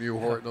 Norwell and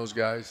Muhort and those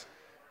guys.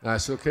 And I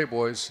said, okay,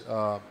 boys,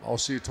 I'll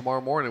see you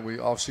tomorrow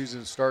morning.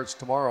 Off-season starts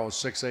tomorrow at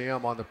 6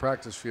 a.m. on the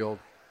practice field.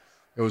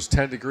 It was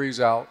 10 degrees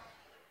out,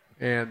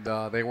 and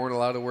they weren't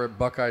allowed to wear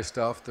Buckeye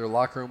stuff. Their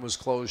locker room was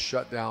closed,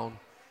 shut down.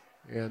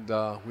 And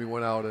we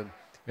went out,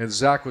 and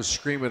Zach was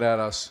screaming at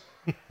us,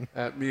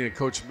 at me and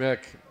Coach Mick.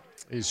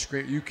 He's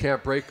screaming, you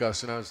can't break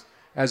us. And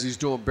as he's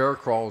doing bear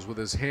crawls with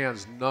his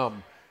hands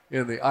numb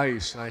in the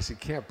ice, and I said,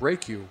 can't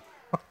break you.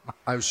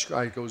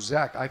 I go,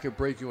 Zach, I could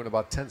break you in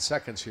about 10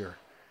 seconds here.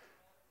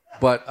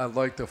 But I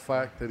like the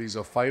fact that he's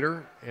a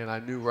fighter, and I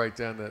knew right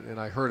then that, and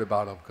I heard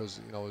about him because,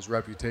 his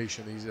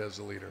reputation, he's as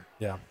a leader.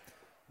 Yeah.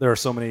 There are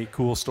so many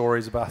cool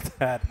stories about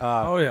that.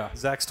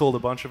 Zach's told a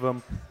bunch of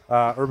them.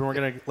 Urban, we're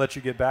going to let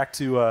you get back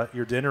to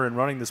your dinner and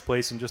running this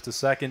place in just a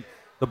second.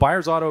 The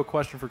Buyer's Auto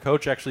question for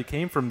Coach actually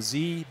came from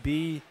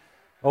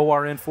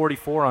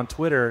ZBORN44 on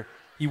Twitter.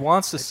 He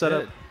wants to set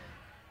up.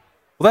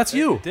 Well, that's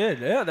you.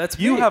 Yeah, that's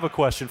you me. have a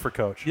question for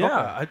Coach.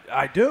 Yeah, okay.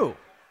 I do.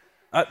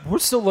 We're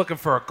still looking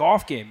for a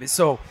golf game.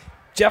 So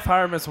Jeff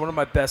Hireman's one of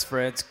my best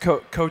friends.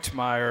 Coach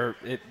Meyer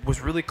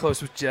was really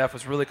close with Jeff,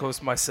 was really close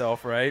to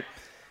myself, right?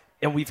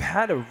 And we've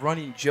had a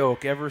running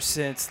joke ever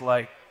since,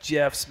 like,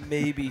 Jeff's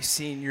maybe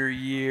senior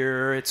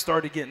year. It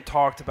started getting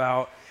talked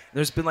about.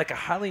 There's been, like, a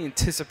highly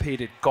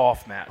anticipated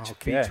golf match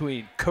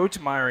between Coach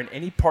Meyer and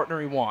any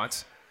partner he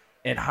wants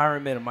and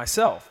Hireman and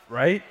myself,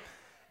 right?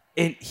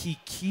 And he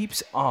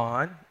keeps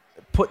on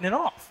putting it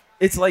off.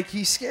 It's like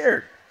he's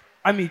scared.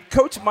 I mean,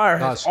 Coach Meyer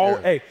has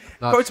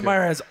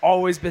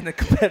always been the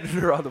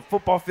competitor on the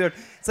football field.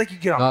 It's like you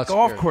get on a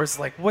golf course,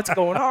 like, what's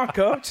going on,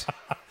 Coach?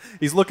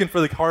 He's looking for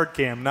the hard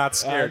cam, not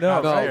scared.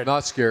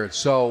 Not scared.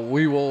 So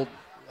we will.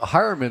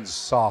 Hireman's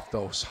soft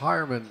though.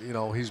 Hireman,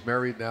 he's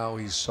married now.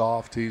 He's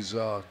soft. Is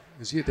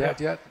he a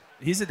dad yet?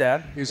 He's a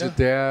dad. He's a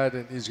dad,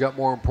 and he's got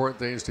more important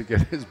things to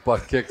get his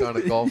butt kicked on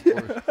a golf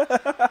course.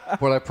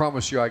 But I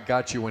promise you, I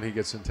got you when he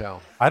gets in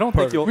town. I don't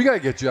think we got to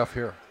get Jeff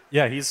here.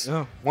 Yeah,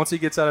 once he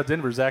gets out of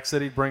Denver, Zach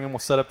said he'd bring him. We'll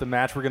set up the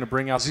match. We're going to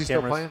bring out the cameras. Is he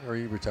still playing, or are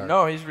you retired?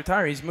 No, he's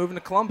retiring. He's moving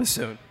to Columbus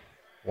soon.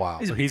 Wow.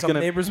 He's going to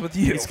neighbors with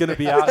you. He's going to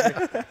be out.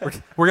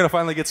 We're going to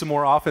finally get some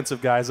more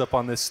offensive guys up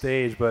on this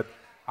stage, but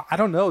I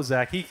don't know,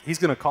 Zach. He's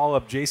going to call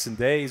up Jason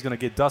Day. He's going to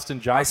get Dustin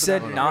Johnson. I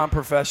said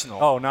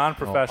non-professional. Oh,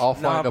 non-professional. I'll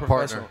find a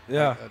partner.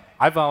 Yeah.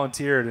 I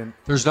volunteered. And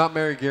there's not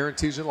many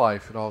guarantees in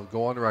life, and I'll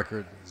go on the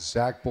record.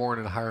 Zach Boren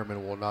and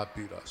Hireman will not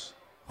beat us.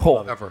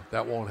 Ever.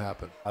 That won't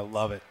happen. I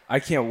love it. I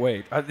can't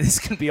wait. This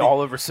can be all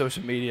over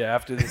social media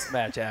after this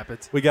match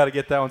happens. We got to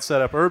get that one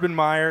set up. Urban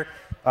Meyer,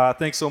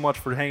 thanks so much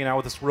for hanging out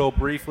with us real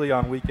briefly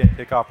on Weekend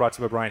Kickoff, brought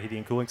to you by Bryant Heating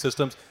and Cooling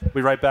Systems. We'll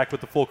be right back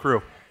with the full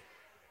crew.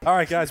 All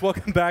right, guys,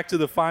 welcome back to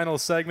the final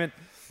segment.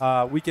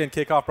 Weekend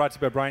Kickoff brought to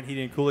you by Bryant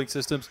Heating and Cooling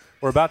Systems.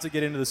 We're about to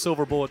get into the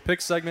Silver Bullet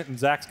Pick segment, and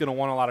Zach's going to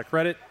want a lot of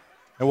credit,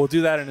 and we'll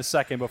do that in a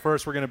second. But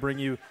first, we're going to bring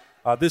you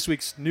this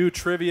week's new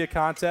trivia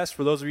contest.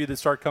 For those of you that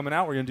start coming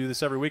out, we're going to do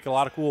this every week. A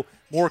lot of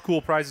more cool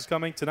prizes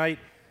coming. Tonight,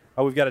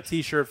 we've got a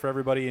T-shirt for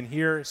everybody in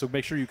here, so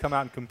make sure you come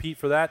out and compete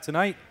for that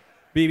tonight.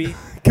 BB.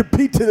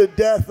 Compete to the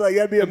death. Like,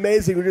 that'd be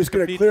amazing. We're just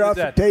going to clear out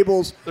some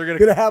tables. They're going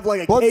to have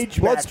like a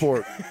cage match.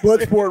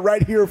 Bloodsport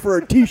right here for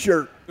a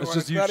T-shirt. It's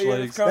just huge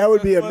legs. That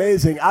would be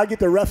amazing. I'll get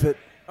to ref it.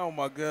 Oh,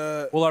 my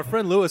God. Well, our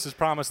friend Lewis has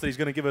promised that he's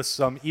going to give us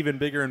some even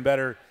bigger and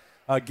better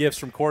gifts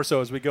from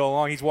Corso as we go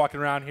along. He's walking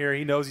around here.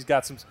 He knows he's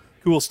got some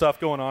cool stuff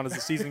going on as the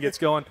season gets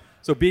going.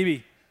 So,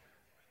 BB,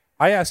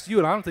 I asked you,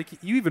 and I don't think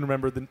you even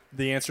remember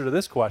the answer to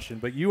this question,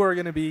 but you are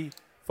going to be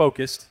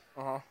focused.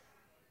 Uh-huh.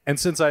 And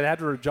since I had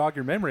to jog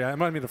your memory, I'm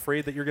not even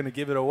afraid that you're going to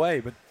give it away.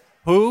 But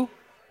who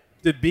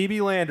did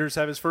BB Landers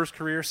have his first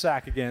career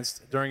sack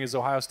against during his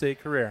Ohio State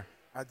career?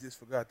 I just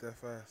forgot that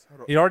fast.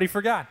 He already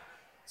forgot.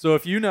 So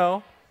if you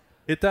know,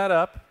 hit that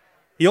up.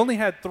 He only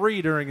had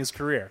 3 during his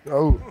career.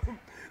 Oh,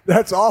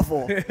 that's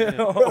awful. My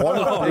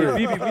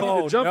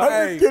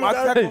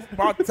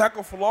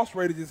tackle for loss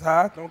rate is just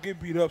high. Don't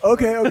get beat up.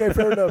 Okay,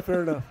 fair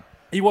enough.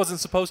 He wasn't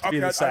supposed to be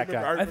the sack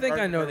guy. I think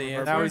I know the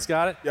answer. Now he's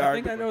got it? Yeah, I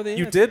think I know the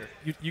answer. You did?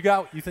 You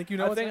think you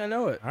know it? I think I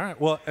know it. All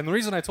right. Well, and the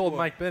reason I told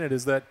Mike Bennett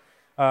is that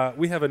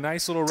we have a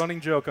nice little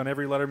running joke on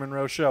every Letterman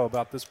Row show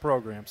about this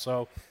program.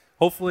 So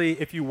hopefully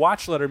if you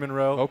watch Letterman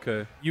Row,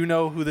 you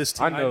know who this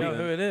team is. I know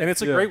who it is. And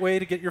it's a great way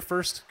to get your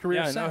first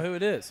career sack. I know who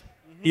it is.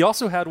 He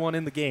also had one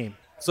in the game.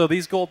 So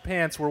these gold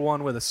pants were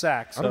won with a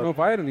sack. So. I don't know if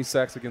I had any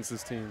sacks against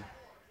this team.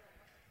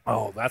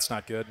 Oh, that's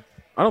not good.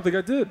 I don't think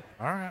I did.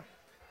 All right.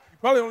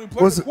 Probably only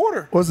played a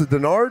quarter. Was it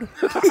Denard?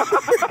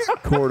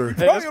 Quarter.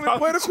 Probably only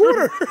played a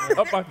quarter.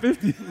 Up by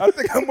 50. I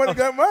think I might have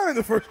got mine in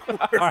the first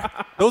quarter. All right.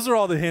 Those are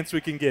all the hints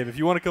we can give. If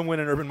you want to come win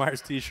an Urban Meyer's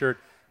T-shirt,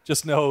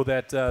 just know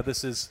that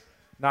this is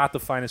not the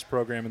finest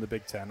program in the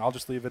Big Ten. I'll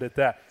just leave it at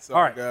that. Sorry,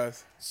 all right,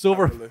 guys.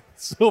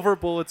 Silver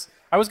Bullets.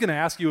 I was going to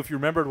ask you if you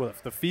remembered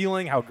the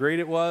feeling, how great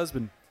it was,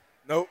 but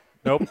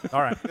Nope.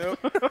 All right. Nope.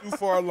 Too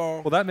far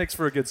along. Well, that makes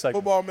for a good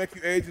segment. Football make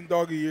you age in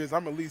doggy years.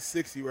 I'm at least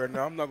 60 right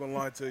now. I'm not going to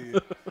lie to you.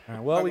 All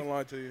right, well,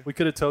 we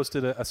could have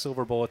toasted a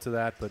silver bullet to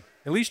that, but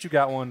at least you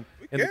got one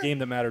in the game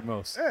that mattered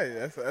most.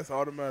 Hey, that's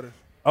all that matters.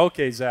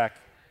 Okay, Zach,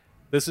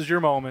 this is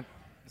your moment.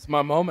 It's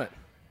my moment.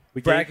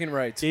 We bragging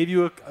rights. Gave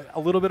you a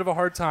little bit of a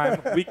hard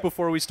time a week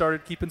before we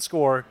started keeping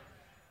score,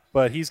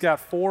 but he's got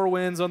 4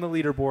 wins on the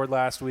leaderboard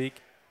last week.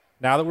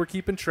 Now that we're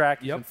keeping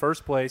track, he's in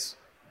first place.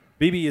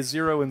 BB is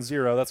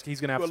 0-0.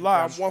 He's gonna have some.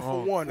 I'm 1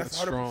 for 1.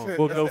 That's 100%.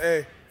 We'll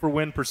go for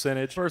win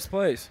percentage. First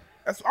place.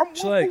 I'm 1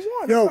 for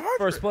 1. Yo,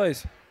 first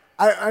place.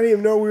 I didn't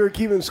even know we were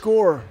keeping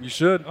score. You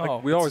should.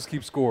 We always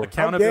keep score.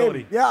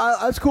 Accountability. Yeah,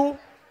 that's cool.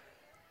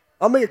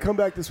 I'll make a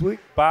comeback this week.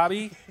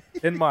 Bobby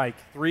and Mike,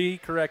 3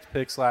 correct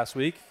picks last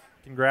week.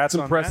 Congrats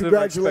on impressive. that.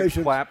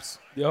 Congratulations. Claps.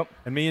 Yep.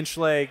 And me and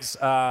Schleg's,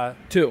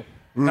 2.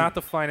 not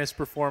the finest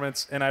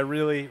performance, and I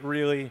really,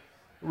 really,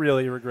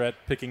 really regret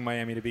picking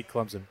Miami to beat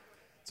Clemson.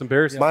 It's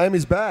embarrassing.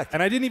 Miami's back.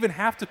 And I didn't even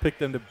have to pick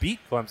them to beat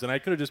Clemson. I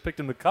could have just picked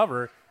them to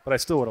cover, but I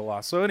still would have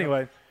lost. So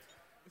anyway,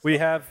 we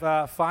have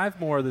 5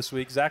 more this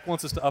week. Zach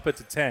wants us to up it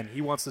to 10. He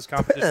wants this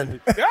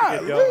competition to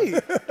get going.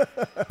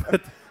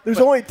 There's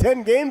only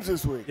 10 games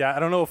this week. Yeah, I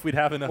don't know if we'd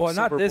have enough Well,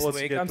 not super this bullets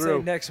to week. get I'm through.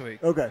 saying next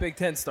week. Okay. Big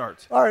Ten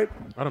starts. All right.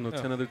 I don't know,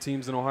 10 other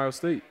teams in Ohio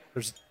State.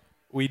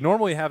 We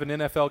normally have an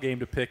NFL game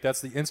to pick. That's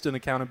the instant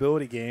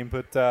accountability game,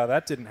 but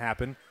that didn't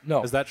happen.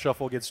 No. As that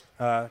schedule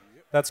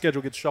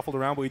gets shuffled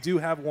around. But we do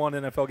have one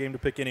NFL game to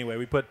pick anyway.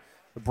 We put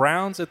the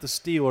Browns at the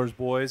Steelers,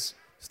 boys.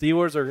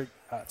 Steelers are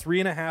a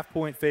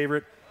 3.5-point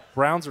favorite.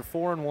 Browns are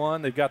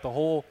 4-1. They've got the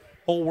whole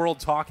world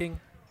talking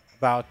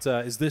about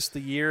is this the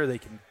year they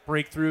can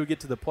break through, get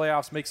to the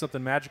playoffs, make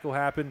something magical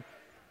happen.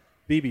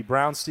 BB,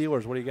 Browns,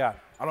 Steelers, what do you got?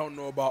 I don't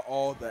know about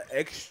all the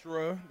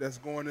extra that's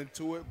going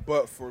into it,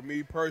 but for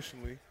me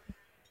personally,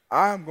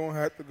 I'm going to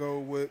have to go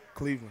with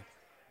Cleveland.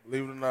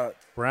 Believe it or not.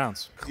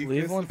 Browns.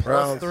 Cleveland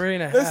Browns. plus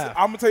 3.5. Listen,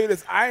 I'm going to tell you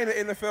this. I ain't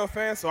an NFL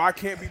fan, so I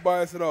can't be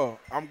biased at all.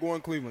 I'm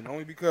going Cleveland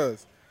only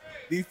because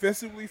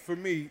defensively, for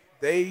me,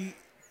 they,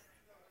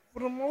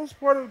 for the most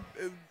part,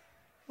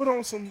 put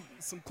on some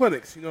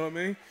clinics, you know what I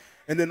mean?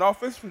 And then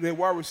offensively, their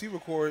wide receiver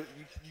core, you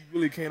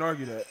really can't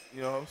argue that,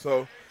 you know?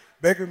 So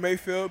Baker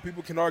Mayfield,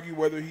 people can argue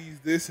whether he's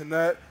this and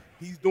that.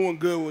 He's doing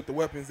good with the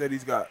weapons that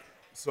he's got.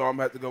 So I'm going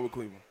to have to go with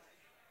Cleveland.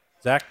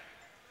 Zach?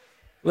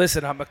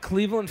 Listen, I'm a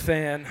Cleveland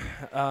fan.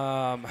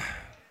 Love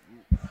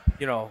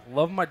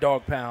my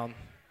dog pound,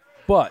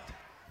 but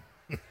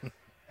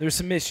there's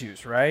some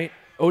issues, right?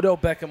 Odell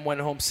Beckham went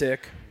home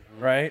sick,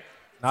 right?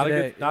 Not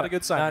a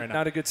good sign right now.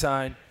 Not a good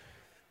sign.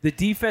 The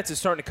defense is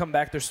starting to come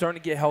back. They're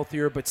starting to get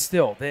healthier, but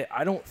still,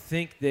 I don't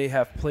think they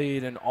have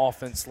played an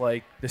offense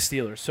like the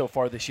Steelers so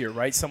far this year,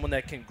 right? Someone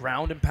that can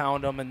ground and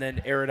pound them and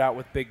then air it out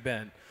with Big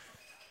Ben.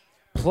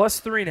 Plus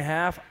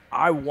 3.5,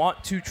 I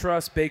want to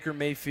trust Baker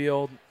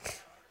Mayfield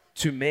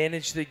to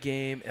manage the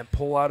game and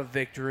pull out a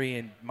victory.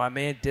 And my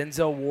man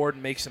Denzel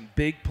Ward makes some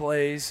big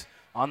plays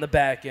on the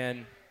back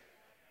end.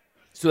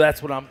 So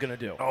that's what I'm going to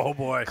do. Oh,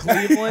 boy.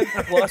 Cleveland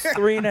plus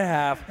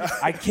 3.5.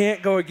 I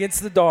can't go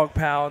against the dog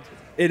pound.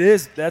 It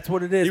is. That's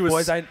what it is,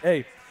 boys.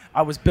 I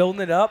was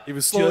building it up. He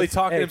was slowly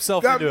talking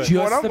himself into it.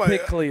 Just to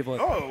pick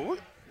Cleveland. Oh,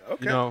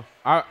 okay. You know,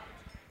 I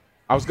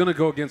was going to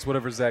go against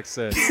whatever Zach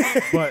said,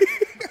 but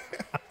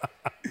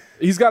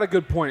he's got a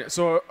good point.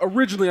 So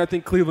originally, I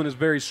think Cleveland is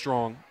very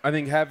strong. I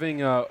think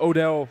having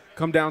Odell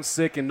come down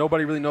sick and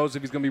nobody really knows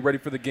if he's going to be ready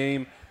for the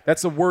game,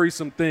 that's a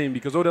worrisome thing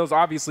because Odell's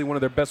obviously one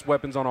of their best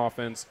weapons on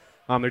offense.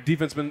 Their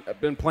defense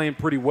been playing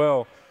pretty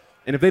well.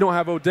 And if they don't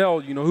have Odell,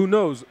 who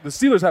knows? The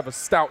Steelers have a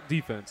stout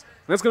defense.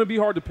 And that's going to be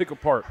hard to pick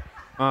apart.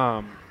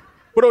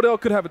 But Odell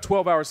could have a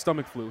 12-hour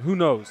stomach flu. Who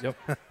knows? Yep.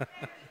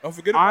 Don't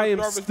forget about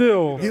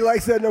Jarvis. He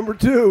likes that number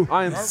 2.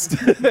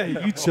 Hey,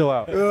 you chill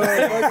out.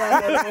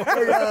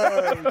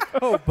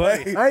 Oh,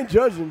 buddy. I ain't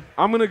judging.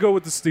 I'm going to go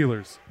with the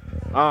Steelers.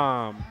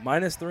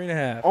 Minus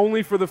 3.5.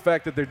 Only for the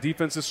fact that their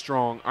defense is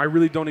strong. I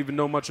really don't even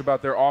know much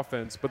about their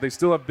offense, but they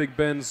still have Big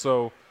Ben,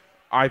 so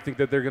I think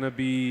that they're going to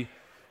be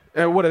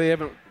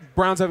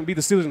Browns haven't beat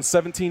the Steelers in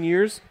 17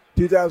 years.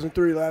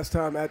 2003 last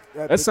time at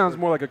that sounds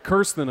more like a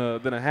curse than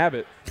a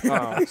habit.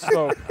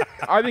 So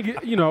I think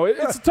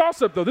it's a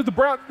toss-up though.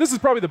 This is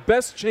probably the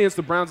best chance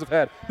the Browns have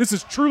had. This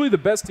is truly the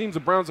best teams the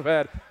Browns have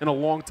had in a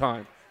long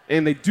time,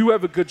 and they do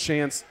have a good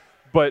chance.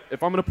 But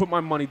if I'm going to put my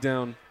money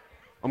down,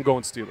 I'm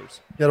going Steelers.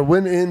 Yeah, to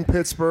win in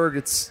Pittsburgh,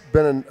 it's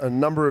been a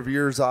number of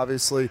years.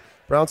 Obviously,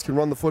 Browns can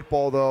run the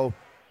football though.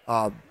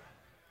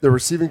 The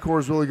receiving core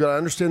is really good. I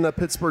understand that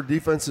Pittsburgh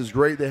defense is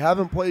great. They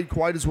haven't played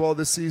quite as well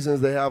this season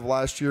as they have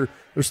last year.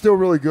 They're still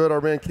really good.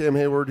 Our man Cam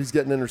Hayward, he's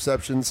getting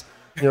interceptions.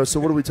 So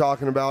what are we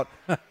talking about?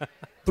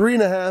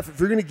 3.5, if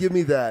you're going to give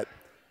me that,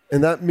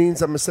 and that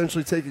means I'm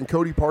essentially taking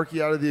Cody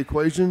Parkey out of the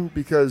equation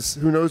because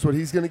who knows what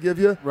he's going to give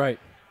you. Right.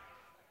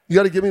 You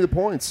got to give me the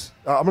points.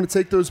 I'm going to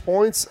take those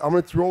points. I'm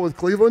going to roll with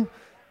Cleveland.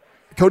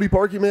 Cody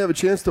Parkey may have a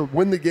chance to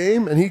win the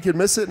game, and he could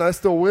miss it, and I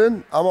still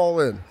win. I'm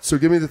all in. So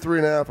give me the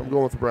 3.5. I'm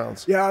going with the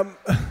Browns. Yeah,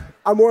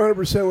 I'm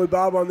 100% with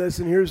Bob on this,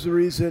 and here's the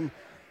reason.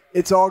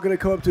 It's all going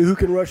to come up to who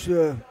can rush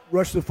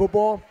the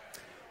football.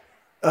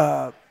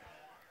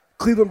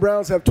 Cleveland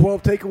Browns have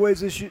 12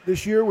 takeaways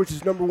this year, which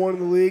is number 1 in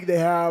the league. They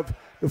have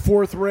the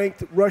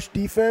 4th-ranked rush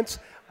defense.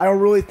 I don't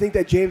really think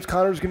that James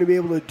Conner is going to be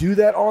able to do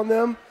that on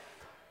them.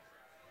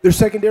 Their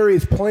secondary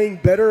is playing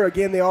better.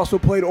 Again, they also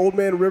played Old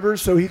Man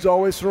Rivers, so he's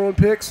always throwing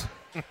picks.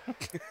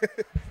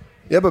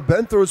 Yeah, but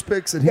Ben throws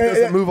picks, and he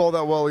doesn't move all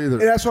that well either.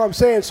 And that's what I'm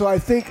saying. So I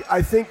think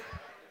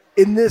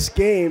in this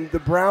game, the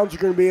Browns are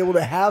going to be able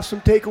to have some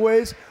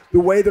takeaways,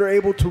 the way they're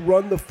able to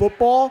run the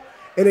football.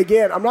 And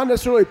again, I'm not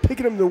necessarily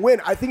picking them to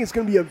win. I think it's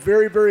going to be a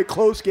very, very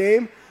close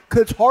game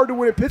because it's hard to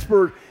win in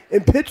Pittsburgh.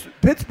 And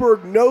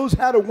Pittsburgh knows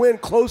how to win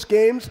close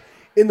games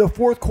in the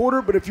fourth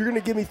quarter. But if you're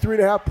going to give me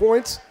 3.5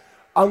 points,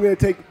 I'm going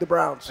to take the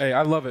Browns. Hey,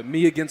 I love it.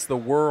 Me against the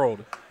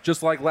world.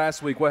 Just like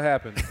last week. What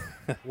happened?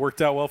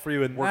 Worked out well for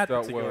you in Worked that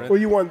out particular well. Well,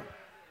 you won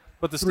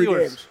But the 3 Steelers,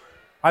 games.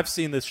 I've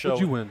seen this show.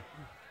 What'd you win?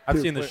 I've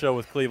seen this show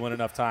with Cleveland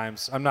enough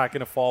times. I'm not going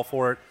to fall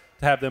for it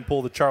to have them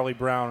pull the Charlie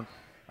Brown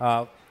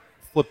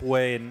flip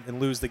away and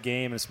lose the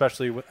game, and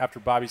especially after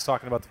Bobby's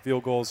talking about the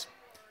field goals.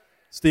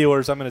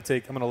 Steelers, I'm going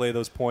to lay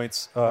those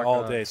points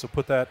all day. So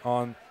put that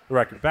on the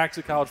record. Back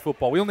to college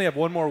football. We only have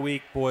one more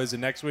week, boys,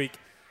 and next week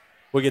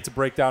we'll get to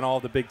break down all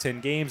the Big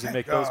Ten games and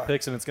make those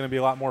picks, and it's going to be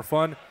a lot more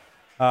fun.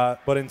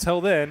 But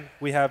until then,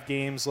 we have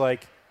games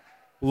like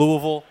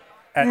Louisville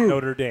at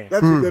Notre Dame.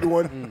 That's a good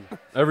one.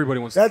 Everybody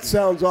wants That to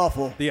sounds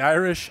awful. The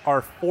Irish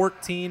are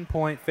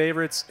 14-point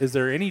favorites. Is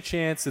there any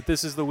chance that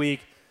this is the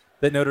week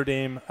that Notre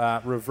Dame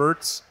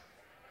reverts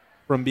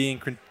from being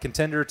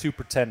contender to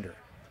pretender?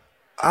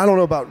 I don't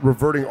know about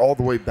reverting all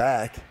the way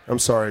back. I'm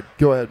sorry.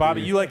 Go ahead,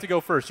 Bobby, you like to go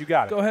first. You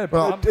got it. Go ahead,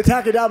 Well, Bob.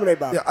 Attack and dominate,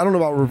 Bob. Yeah, I don't know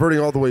about reverting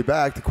all the way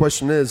back. The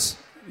question is,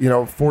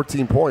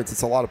 14 points.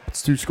 It's a lot.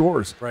 It's 2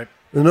 scores. Right.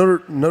 The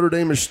Notre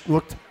Dame has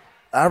looked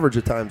average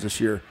at times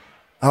this year.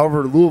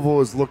 However, Louisville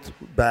has looked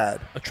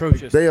bad.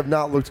 Atrocious. They have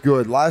not looked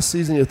good. Last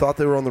season, you thought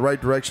they were on the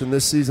right direction.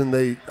 This season,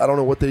 I don't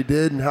know what they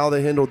did and how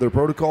they handled their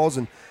protocols.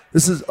 And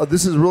this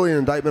is really an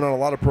indictment on a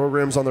lot of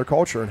programs on their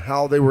culture and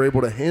how they were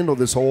able to handle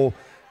this whole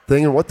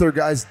thing and what their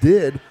guys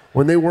did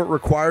when they weren't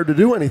required to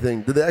do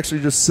anything. Did they actually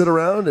just sit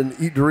around and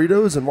eat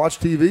Doritos and watch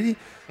TV,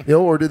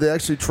 or did they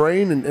actually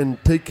train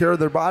and take care of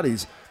their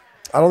bodies?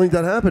 I don't think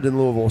that happened in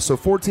Louisville. So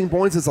 14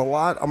 points is a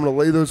lot. I'm going to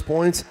lay those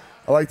points.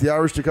 I like the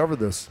Irish to cover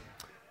this.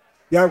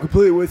 Yeah, I'm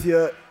completely with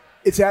you.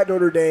 It's at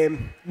Notre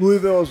Dame.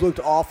 Louisville has looked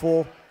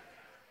awful.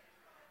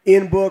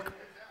 In book,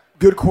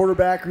 good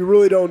quarterback. We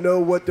really don't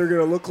know what they're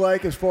going to look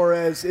like as far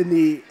as in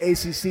the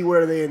ACC.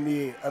 Where are they in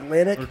the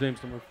Atlantic? Notre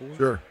Dame's number 4.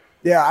 Sure.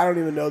 Yeah, I don't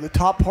even know. The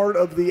top part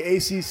of the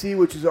ACC,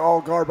 which is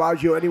all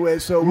Garbaggio anyway.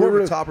 So More we're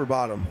of a top or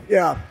bottom?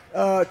 Yeah,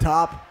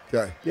 top.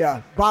 Okay.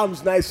 Yeah,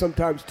 bottom's nice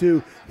sometimes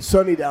too.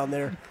 Sunny down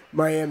there,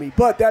 Miami.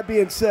 But that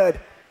being said,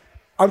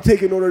 I'm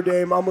taking Notre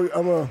Dame. I'm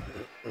gonna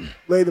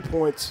lay the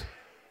points.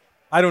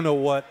 I don't know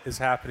what is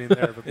happening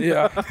there. But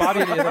Yeah.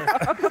 Bobby,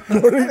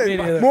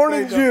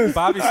 Morning juice.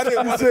 Bobby's, I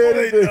didn't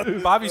say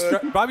anything.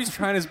 Bobby's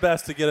trying his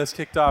best to get us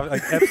kicked off,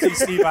 like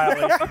FCC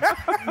violations.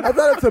 I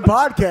thought it's a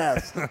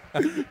podcast.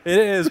 It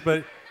is,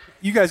 but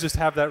you guys just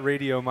have that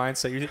radio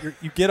mindset.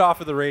 You get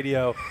off of the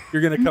radio,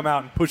 you're going to come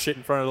out and push it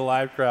in front of the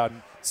live crowd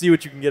and see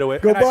what you can get away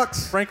with. Go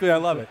Bucks. Frankly, I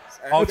love it.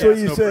 That's what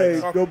you say.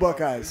 Go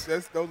Buckeyes.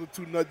 Those are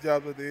 2 nut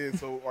jobs at the end.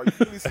 So are you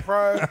really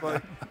surprised?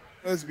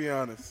 Let's be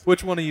honest.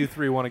 Which one of you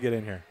 3 want to get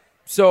in here?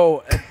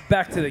 So,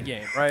 back to the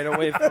game, right?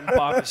 Away from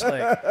Bob and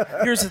Schlegel.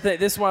 Here's the thing.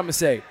 This is what I'm going to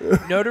say.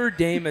 Notre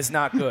Dame is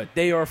not good.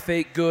 They are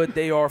fake good.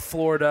 They are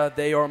Florida.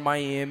 They are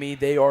Miami.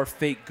 They are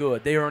fake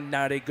good. They are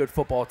not a good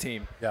football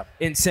team. Yeah.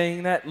 In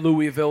saying that,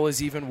 Louisville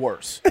is even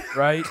worse,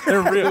 right?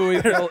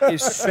 Louisville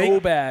is so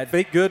bad.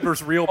 Fake good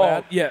versus real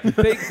bad? Oh, yeah,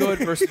 fake good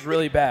versus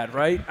really bad,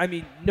 right? I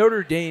mean,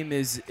 Notre Dame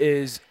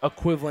is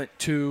equivalent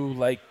to,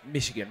 like,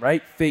 Michigan,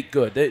 right? Fake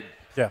good.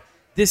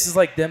 This is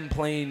like them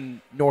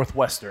playing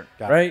Northwestern,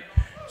 right?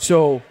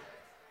 So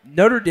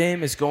Notre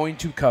Dame is going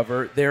to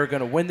cover. They're going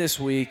to win this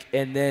week,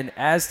 and then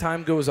as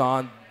time goes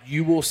on,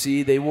 you will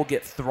see they will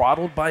get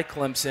throttled by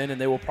Clemson,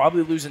 and they will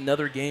probably lose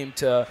another game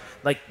to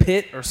like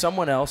Pitt or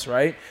someone else,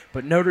 right?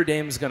 But Notre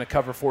Dame is going to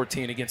cover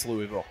 14 against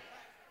Louisville.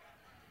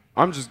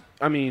 I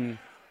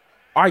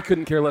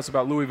couldn't care less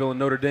about Louisville and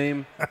Notre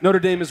Dame. Notre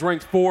Dame is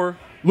ranked 4.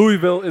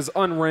 Louisville is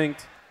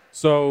unranked.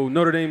 So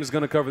Notre Dame is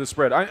going to cover the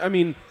spread. I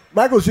mean,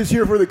 Michael's just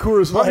here for the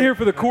Coors Light. I'm here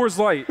for the Coors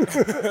Light.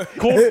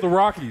 Colts, the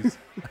Rockies.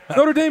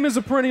 Notre Dame is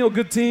a perennial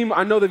good team.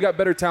 I know they've got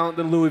better talent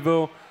than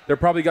Louisville. They're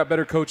probably got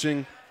better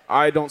coaching.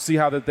 I don't see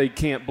how that they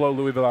can't blow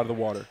Louisville out of the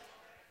water.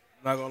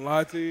 Not gonna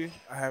lie to you,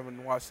 I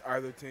haven't watched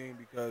either team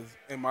because,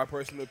 in my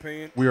personal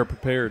opinion, We are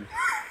prepared.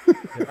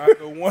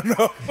 either one of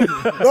them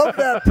Love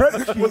that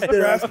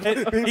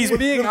prejudice. He's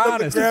being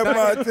honest. grab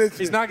my attention.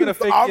 He's not going to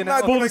fake I'm you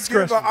not out. going to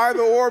give an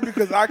either or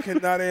because I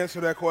cannot answer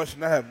that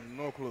question. I have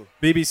no clue.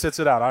 BB sits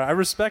it out. I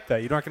respect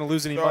that. You're not going to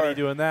lose any money Sorry.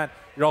 doing that.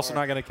 You're also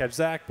not going to catch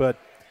Zach, but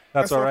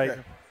that's all right.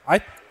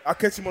 okay. I'll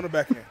catch him on the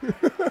back end.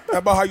 How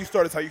about how you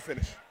start is how you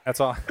finish. That's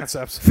all. That's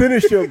absolutely.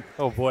 Finish him.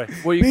 Oh boy.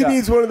 What you got?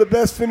 BB's one of the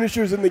best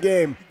finishers in the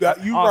game. You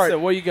Austin, right.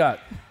 what you got?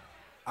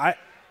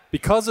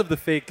 Because of the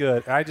fake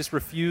good, I just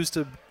refuse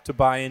to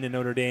buy into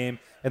Notre Dame,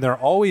 and they're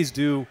always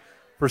due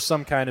for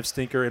some kind of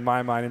stinker in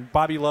my mind. And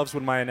Bobby loves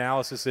when my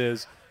analysis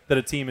is that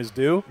a team is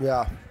due.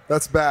 Yeah,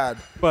 that's bad.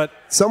 But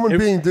Someone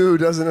being due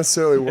doesn't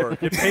necessarily work.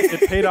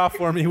 it paid off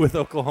for me with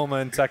Oklahoma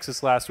and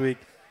Texas last week.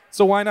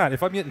 So why not?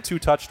 If I'm getting 2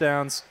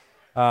 touchdowns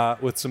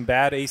with some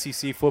bad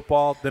ACC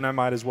football, then I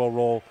might as well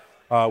roll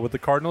with the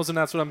Cardinals, and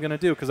that's what I'm going to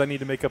do because I need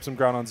to make up some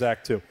ground on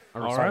Zach too.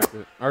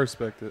 I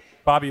respect it.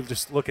 Bobby,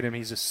 just look at him;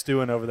 he's just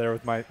stewing over there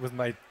with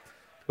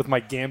my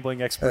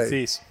gambling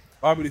expertise.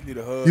 Bobby just need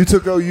a hug. You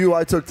took OU,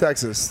 I took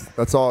Texas.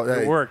 That's all.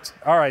 It Hey, worked.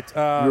 All right.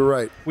 you're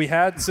right. We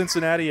had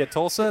Cincinnati at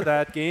Tulsa.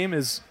 That game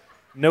is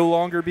no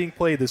longer being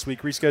played this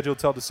week, rescheduled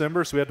till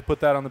December, so we had to put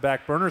that on the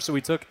back burner. So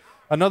we took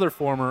another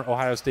former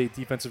Ohio State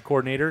defensive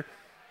coordinator.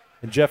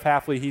 And Jeff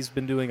Hafley, he's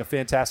been doing a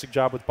fantastic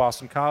job with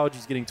Boston College.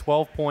 He's getting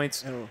 12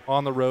 points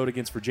on the road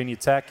against Virginia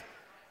Tech.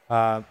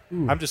 I'm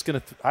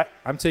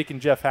taking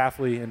Jeff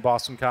Hafley and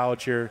Boston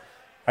College here.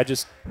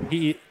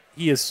 He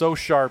is so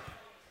sharp.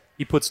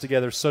 He puts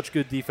together such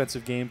good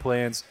defensive game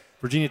plans.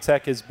 Virginia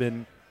Tech has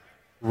been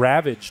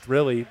ravaged,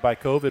 really, by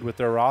COVID with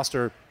their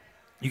roster.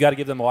 You got to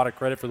give them a lot of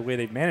credit for the way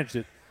they've managed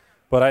it.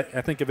 But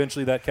I think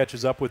eventually that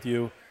catches up with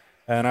you.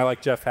 And I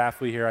like Jeff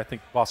Hafley here. I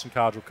think Boston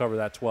College will cover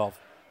that 12.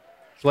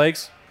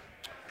 Schlegs?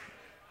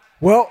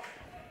 Well,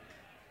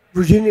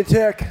 Virginia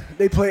Tech,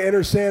 they play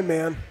Enter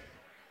Sandman.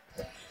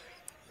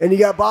 And you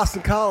got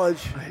Boston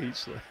College.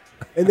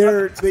 And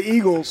they're the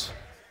Eagles.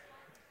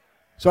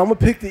 So I'm going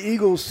to pick the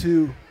Eagles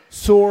to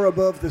soar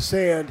above the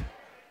sand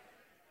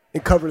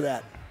and cover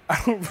that.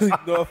 I don't really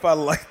know if I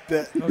like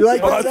that. You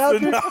like that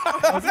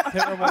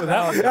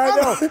analogy? I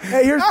know.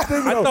 Hey, here's the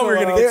thing. I thought we were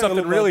going to get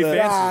something really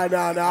fancy.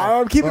 Nah.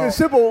 I'm keeping it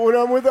simple. When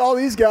I'm with all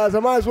these guys, I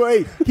might as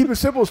well, keep it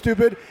simple,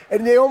 stupid.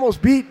 And they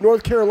almost beat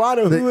North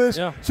Carolina, who is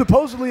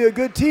supposedly a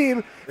good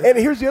team. And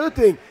here's the other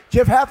thing.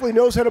 Jeff Hafley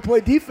knows how to play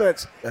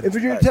defense. And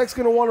Virginia Tech's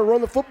going to want to run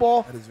the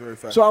football. That is very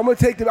fast. So I'm going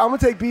to take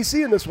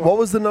BC in this one. What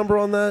was the number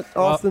on that,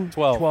 Austin?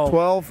 12.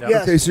 12?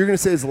 Yes. Okay, so you're going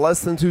to say it's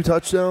less than 2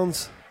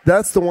 touchdowns?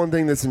 That's the one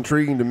thing that's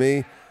intriguing to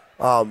me.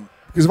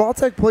 Because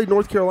Tech played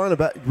North Carolina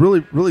back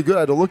really, really good.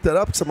 I had to look that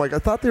up because I'm like, I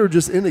thought they were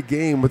just in a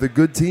game with a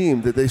good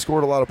team that they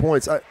scored a lot of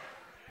points. I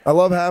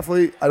love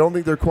Hafley. I don't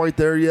think they're quite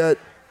there yet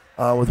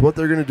with what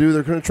they're going to do.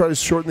 They're going to try to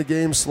shorten the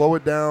game, slow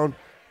it down.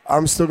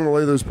 I'm still going to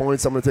lay those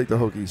points. I'm going to take the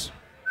Hokies.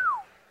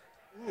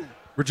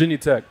 Virginia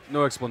Tech,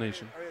 no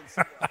explanation.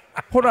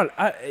 Hold on.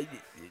 How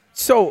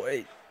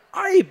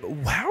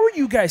are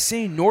you guys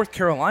saying North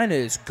Carolina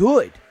is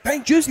good?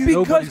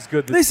 Nobody's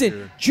good this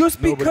year.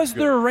 Just because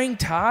they're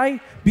ranked high,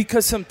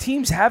 because some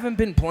teams haven't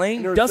been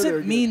playing,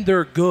 doesn't mean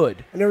they're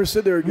good. I never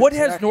said they're good. What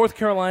has North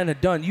Carolina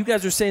done? You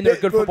guys are saying they're a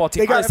good football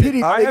team. They got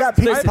Petey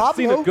Pablo.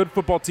 Seen a good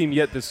football team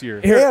yet this year.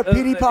 Yeah,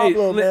 Petey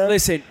Pablo, man.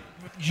 Listen,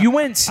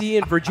 UNC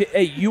and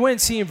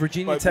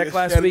Virginia Tech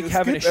last week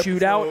having a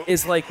shootout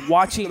is like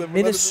watching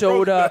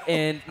Minnesota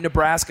and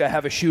Nebraska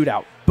have a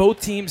shootout.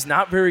 Both teams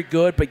not very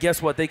good, but guess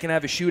what? They can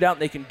have a shootout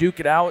and they can duke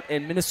it out,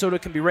 and Minnesota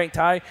can be ranked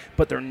high,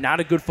 but they're not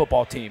a good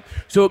football team.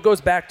 So it goes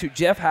back to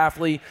Jeff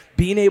Hafley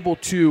being able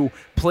to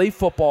play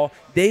football.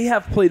 They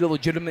have played a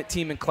legitimate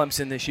team in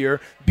Clemson this year.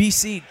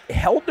 BC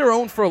held their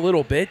own for a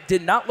little bit,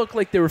 did not look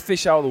like they were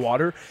fish out of the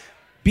water.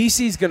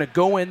 BC's going to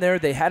go in there.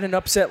 They had an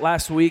upset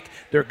last week.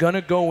 They're going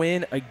to go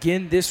in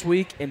again this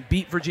week and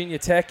beat Virginia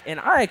Tech, and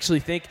I actually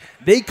think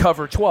they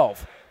cover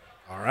 12.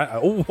 All right.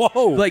 Oh,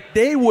 whoa. Like,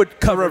 they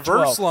would cover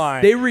reverse 12.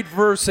 line. They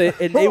reverse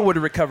it, and they would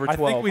recover 12.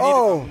 I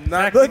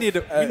think we need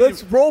to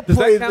let's role Does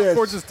play that count this.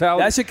 towards his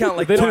tally? That should count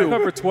like They 2. don't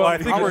cover 12. I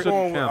think it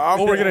shouldn't count.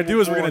 what we're going to do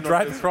is we're going to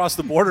drive across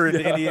the border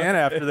into Indiana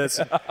after this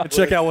and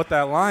check out what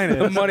that line is.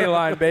 The money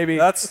line, baby.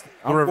 That's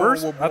the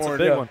reverse. That's a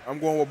big one. I'm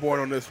going with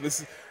Boren on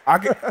this.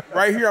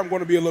 Right here, I'm going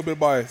to be a little bit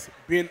biased.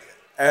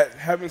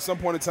 Having some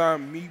point in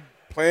time, me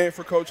playing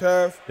for Coach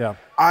Haf,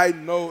 I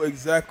know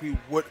exactly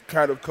what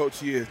kind of coach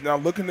he is. Now,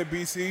 looking at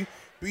BC,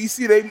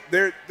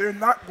 they're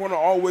not going to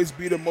always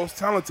be the most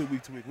talented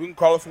week to week. We can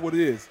call it for what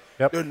it is.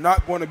 Yep. They're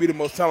not going to be the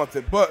most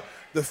talented. But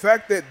the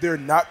fact that they're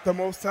not the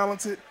most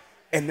talented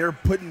and they're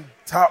putting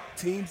top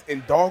teams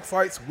in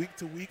dogfights week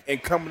to week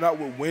and coming out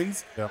with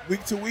wins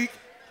week to week,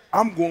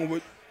 I'm going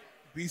with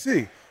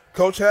BC.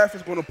 Coach Haf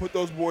is going to put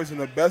those boys in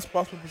the best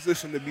possible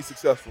position to be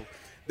successful.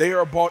 They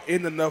are bought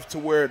in enough to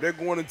where they're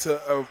going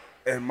into,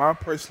 in my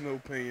personal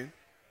opinion,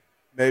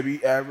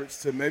 maybe average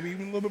to maybe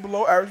even a little bit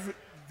below average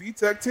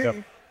VTech team.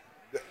 Yep.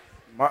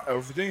 My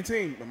Virginia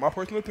team, in my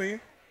personal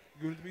opinion,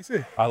 give it to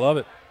BC. I love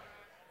it.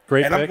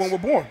 Great And picks. I'm going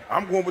with Boren.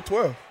 I'm going with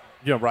 12.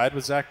 Ride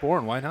with Zach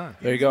Boren. Why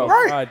not? There you go.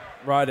 Right.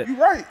 Ride it. You're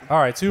right. All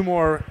right, 2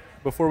 more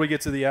before we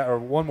get to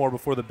one more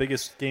before the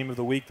biggest game of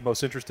the week, the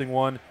most interesting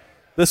one.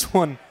 This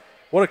one,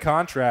 what a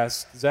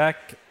contrast.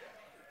 Zach,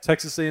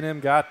 Texas A&M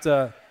got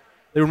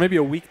they were maybe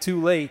a week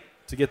too late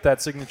to get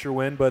that signature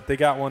win, but they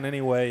got one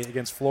anyway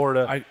against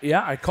Florida.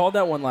 I called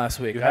that one last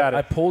week.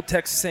 I pulled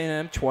Texas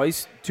A&M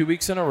twice, 2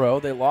 weeks in a row.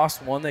 They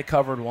lost one. They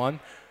covered one.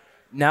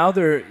 Now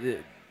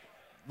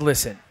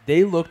listen,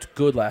 they looked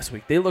good last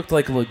week. They looked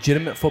like a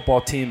legitimate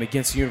football team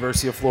against the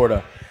University of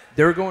Florida.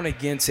 They're going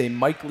against a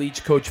Mike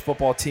Leach coach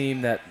football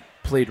team that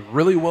played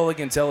really well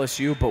against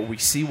LSU, but we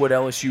see what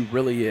LSU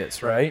really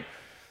is, right?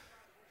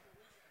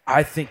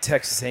 I think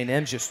Texas A&M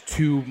is just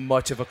too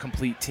much of a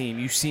complete team.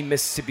 You see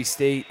Mississippi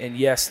State, and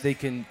yes, they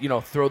can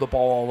throw the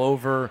ball all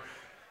over,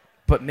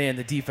 but man,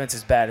 the defense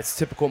is bad. It's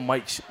typical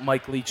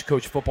Mike Leach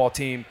coach football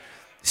team.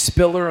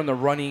 Spiller in the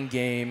running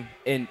game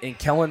and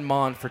Kellen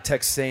Mond for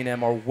Texas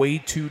A&M are way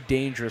too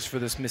dangerous for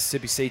this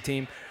Mississippi State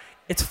team.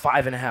 It's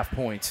 5.5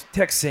 points.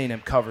 Texas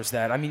A&M covers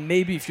that. I mean,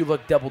 maybe if you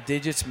look double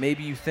digits,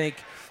 maybe you think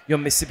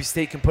Mississippi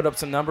State can put up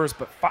some numbers,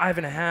 but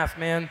 5.5,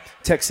 man,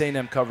 Texas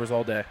A&M covers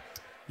all day.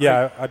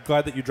 Yeah, I'm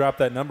glad that you dropped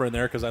that number in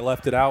there because I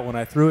left it out when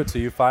I threw it to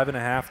you.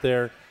 5.5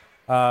 there.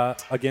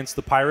 against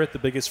the Pirate, the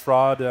biggest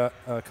fraud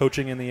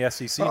coaching in the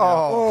SEC.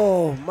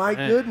 Oh my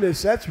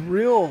goodness, that's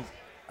real.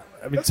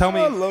 I mean, tell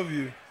me, I love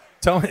you.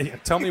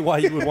 Tell me why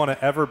you would want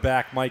to ever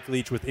back Mike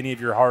Leach with any of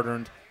your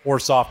hard-earned or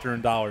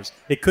soft-earned dollars.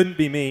 It couldn't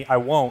be me. I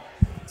won't.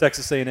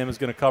 Texas A&M is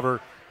going to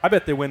cover. I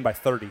bet they win by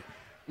 30.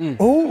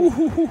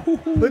 Oh,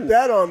 put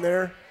that on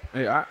there.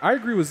 Hey, I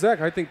agree with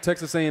Zach. I think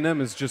Texas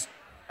A&M is just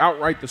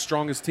outright the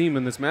strongest team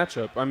in this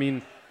matchup. I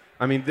mean,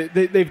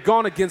 they've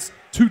gone against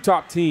two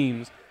top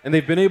teams, and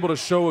they've been able to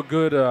show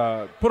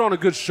put on a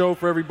good show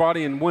for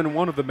everybody and win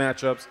one of the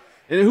matchups.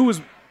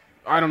 And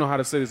I don't know how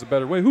to say this a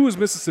better way. Who is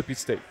Mississippi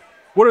State?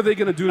 What are they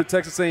going to do to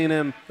Texas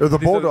A&M? They're the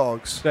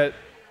Bulldogs.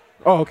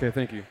 Oh, okay,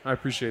 thank you. I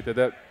appreciate that.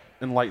 That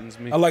enlightens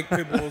me. I like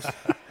pit bulls.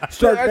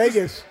 Start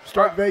Vegas.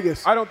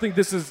 I don't think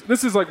this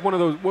is like one of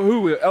those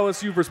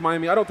LSU versus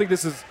Miami. I don't think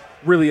this is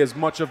really as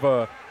much of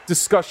a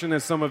discussion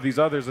as some of these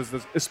others,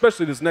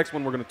 especially this next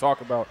one we're going to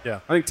talk about. Yeah.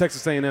 I think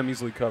Texas A&M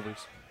easily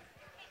covers.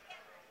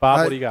 Bob,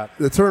 what do you got?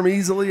 The term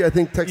easily, I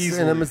think Texas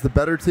A&M is the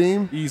better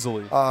team.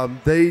 Easily.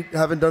 They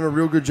haven't done a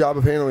real good job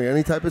of handling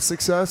any type of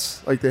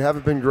success. Like, they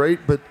haven't been great,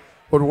 but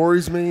what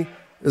worries me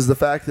is the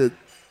fact that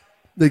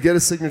they get a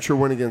signature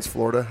win against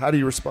Florida. How do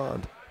you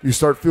respond? Do you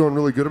start feeling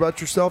really good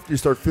about yourself? Do you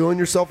start feeling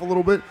yourself a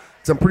little bit?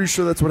 Because I'm pretty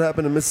sure that's what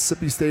happened to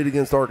Mississippi State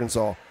against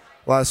Arkansas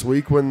last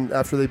week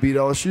after they beat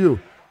LSU.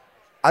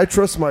 I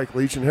trust Mike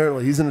Leach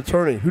inherently. He's an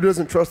attorney. Who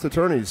doesn't trust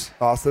attorneys,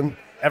 Austin?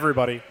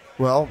 Everybody.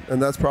 Well, and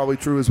that's probably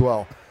true as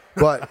well.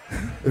 But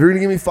if you're going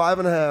to give me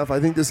 5.5, I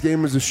think this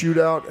game is a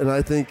shootout, and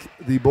I think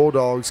the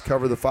Bulldogs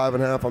cover the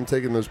 5.5. I'm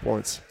taking those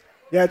points.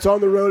 Yeah, it's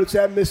on the road. It's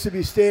at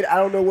Mississippi State. I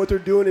don't know what they're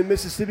doing in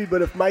Mississippi,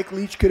 but if Mike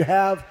Leach could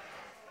have,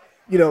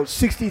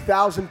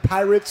 60,000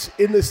 Pirates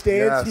in the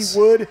stands, Yes. he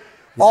would. Yes.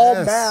 All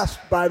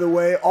masked, by the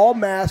way, all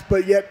masked,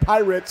 but yet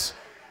Pirates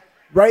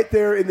right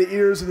there in the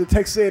ears of the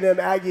Texas A&M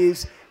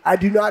Aggies. I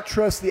do not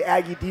trust the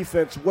Aggie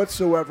defense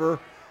whatsoever.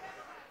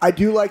 I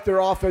do like their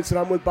offense, and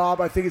I'm with Bob.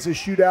 I think it's a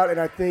shootout, and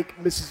I think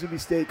Mississippi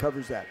State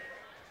covers that.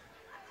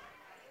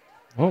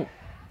 Oh.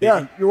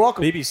 Yeah, you're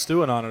welcome. Baby's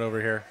stewing on it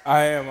over here.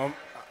 I am.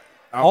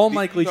 All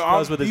Mike Leach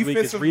does with his week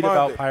is read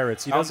about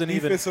Pirates. He doesn't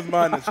even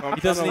defensive-minded, so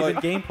he doesn't even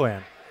game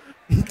plan.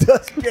 He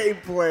does game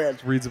plan.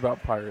 Reads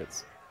about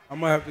Pirates. I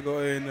might have to go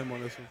A&M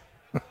on this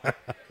one.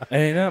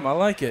 A&M, I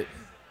like it.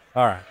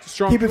 All right.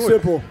 Strong Keep it choice.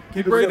 simple.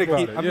 Keep Ready it to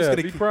simple. keep, yeah,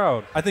 be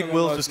proud. I think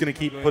Will's just going to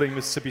keep putting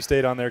Mississippi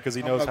State on there because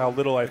he knows how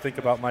little I think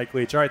about Mike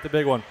Leach. All right, the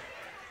big one.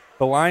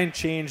 The line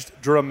changed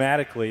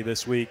dramatically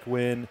this week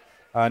when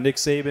Nick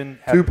Saban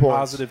had 2 a points.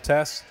 positive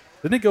test.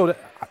 Didn't it go to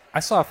 –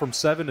 I saw from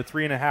 7 to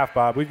 3.5,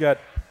 Bob. We've got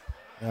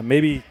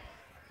maybe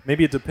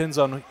it depends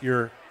on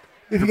your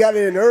If you got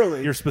it in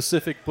early. your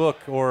specific book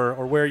or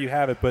where you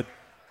have it, but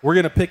we're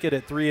going to pick it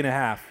at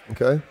 3.5.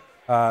 Okay?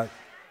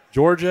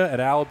 Georgia at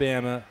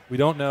Alabama. We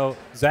don't know.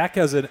 Zach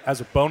has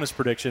a bonus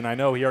prediction. I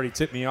know he already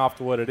tipped me off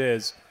to what it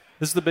is.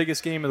 This is the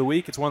biggest game of the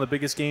week. It's one of the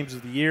biggest games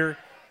of the year.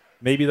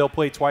 Maybe they'll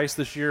play twice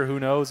this year. Who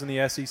knows in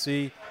the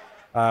SEC?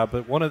 But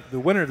the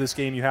winner of this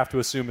game you have to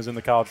assume is in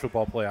the college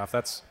football playoff.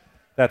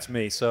 That's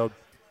me. So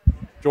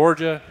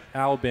Georgia,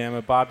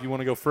 Alabama. Bob, you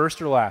want to go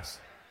first or last?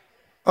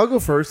 I'll go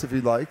first if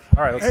you'd like.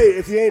 All right. Hey,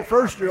 if you ain't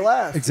first, you're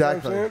last.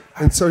 Exactly. You know what I'm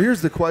saying? And so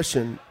here's the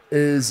question: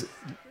 Is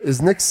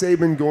Nick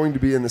Saban going to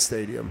be in the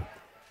stadium?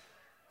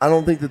 I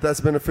don't think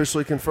that's been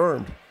officially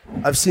confirmed.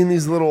 I've seen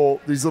these little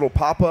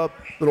pop-up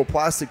little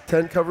plastic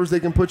tent covers they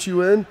can put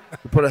you in.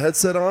 You put a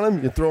headset on them.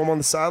 You can throw them on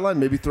the sideline.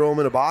 Maybe throw them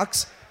in a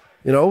box.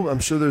 I'm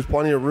sure there's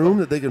plenty of room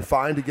that they can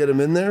find to get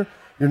them in there.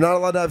 You're not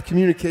allowed to have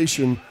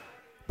communication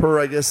per,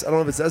 I guess, I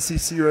don't know if it's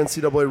SEC or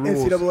NCAA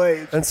rules.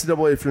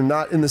 NCAA if you're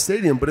not in the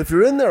stadium. But if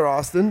you're in there,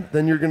 Austin,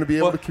 then you're going to be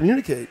able to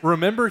communicate.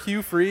 Remember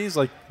Hugh Freeze?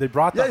 Like they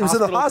brought the he was in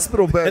the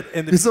hospital bed.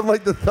 and He's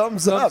like the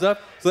thumbs up.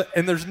 So,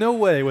 and there's no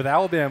way with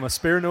Alabama,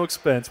 spare no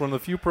expense, one of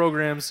the few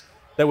programs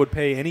that would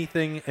pay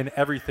anything and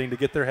everything to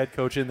get their head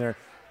coach in there.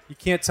 You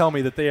can't tell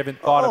me that they haven't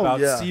thought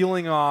about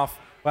sealing off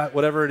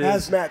whatever it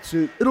is. Hazmat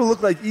suit. It'll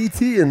look like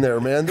E.T. in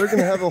there, man. They're going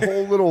to have a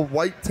whole little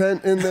white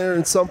tent in there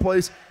in some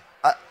place.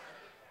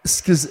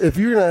 Because if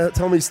you're going to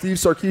tell me Steve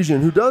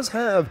Sarkisian, who does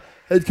have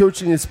head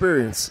coaching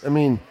experience, I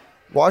mean,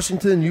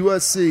 Washington,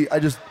 USC, I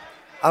don't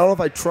know if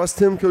I trust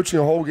him coaching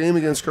a whole game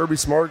against Kirby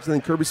Smart. I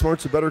think Kirby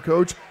Smart's a better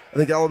coach. I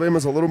think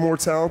Alabama's a little more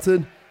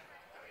talented.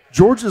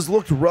 Georgia's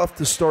looked rough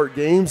to start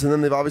games, and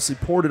then they've obviously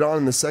poured it on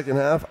in the second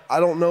half. I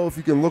don't know if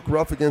you can look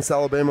rough against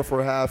Alabama for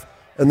a half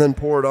and then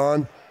pour it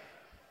on.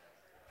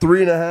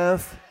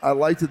 3.5, I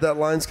like that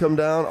line's come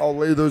down. I'll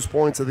lay those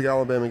points. I think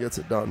Alabama gets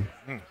it done.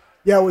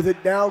 Yeah, with it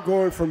now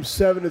going from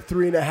 7 to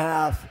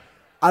 3.5,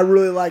 I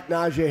really like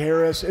Najee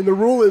Harris. And the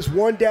rule is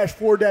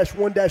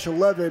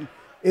 1-4-1-11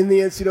 in the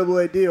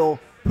NCAA deal.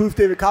 Poof,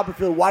 David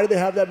Copperfield. Why do they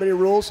have that many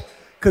rules?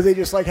 Because they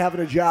just like having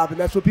a job, and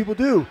that's what people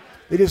do.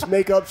 They just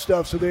make up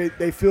stuff so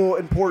they feel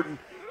important.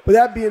 But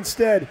that being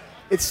said,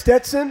 it's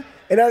Stetson,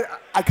 and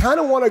I kind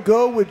of want to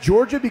go with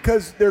Georgia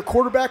because their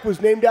quarterback was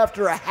named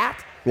after a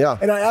hat. Yeah.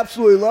 And I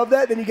absolutely love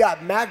that. Then you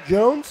got Mac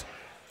Jones.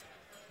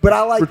 But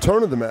I like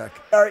Return of the Mac.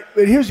 All right,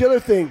 but here's the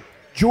other thing.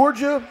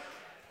 Georgia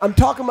I'm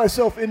talking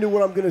myself into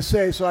what I'm going to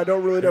say, so I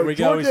don't really know. Here we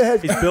go.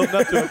 He's building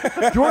up to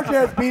it. Georgia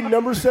has beaten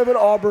number 7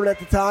 Auburn at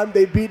the time.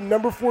 They've beaten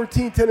number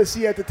 14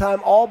 Tennessee at the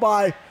time, all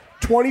by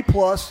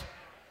 20+.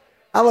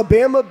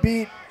 Alabama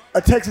beat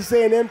a Texas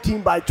A&M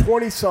team by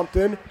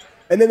 20-something,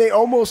 and then they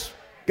almost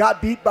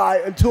got beat by,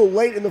 until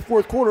late in the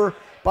fourth quarter,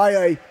 by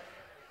a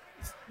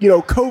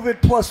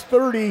COVID plus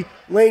 30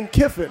 Lane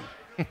Kiffin.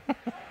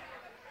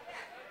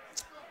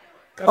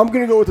 I'm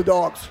going to go with the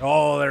Dogs.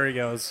 Oh, there he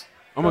goes.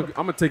 I'm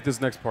gonna take this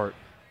next part.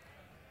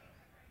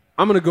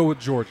 I'm gonna go with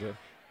Georgia.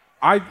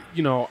 I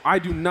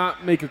do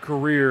not make a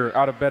career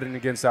out of betting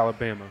against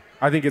Alabama.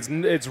 I think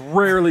it's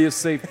rarely a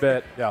safe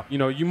bet. Yeah.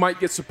 You might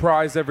get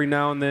surprised every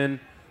now and then,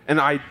 and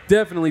I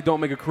definitely don't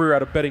make a career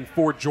out of betting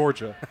for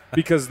Georgia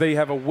because they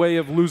have a way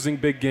of losing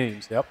big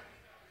games. Yep.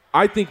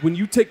 I think when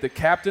you take the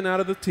captain out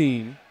of the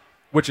team,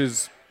 which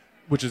is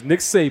Nick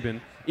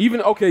Saban,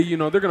 even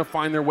they're gonna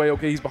find their way.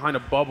 Okay, he's behind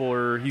a bubble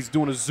or he's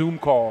doing a Zoom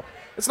call.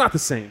 It's not the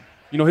same.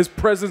 His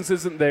presence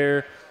isn't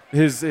there.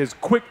 His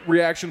quick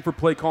reaction for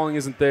play calling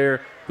isn't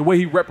there. The way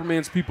he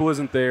reprimands people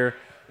isn't there.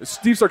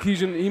 Steve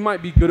Sarkisian, he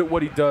might be good at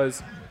what he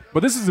does,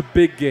 but this is a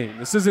big game.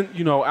 This isn't,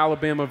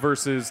 Alabama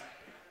versus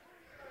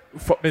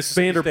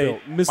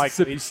Vanderbilt,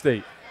 Mississippi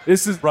State.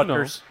 This is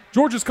Rutgers.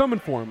 Georgia's coming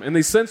for him, and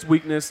they sense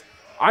weakness.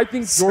 I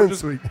think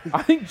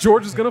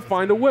Georgia's going to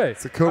find a way.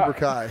 It's a Cobra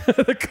Kai.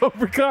 The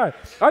Cobra Kai.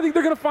 I think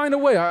they're going to find a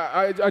way.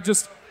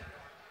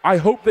 I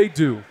hope they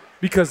do,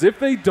 because if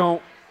they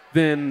don't,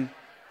 then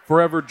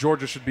forever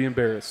Georgia should be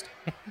embarrassed.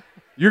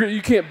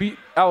 You can't beat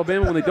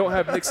Alabama when they don't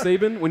have Nick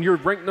Saban. When you're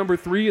ranked number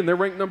 3 and they're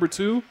ranked number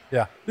 2,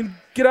 yeah. Then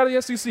get out of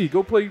the SEC.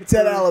 Go play. It's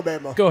at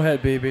Alabama. Go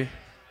ahead, baby.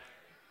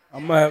 I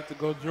might have to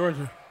go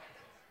Georgia.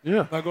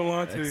 Yeah. Not gonna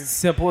lie to you.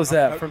 Simple as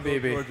that from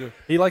BB. Georgia.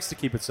 He likes to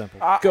keep it simple.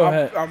 Go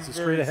ahead. I'm He's a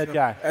very straight-ahead simple.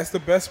 guy. That's the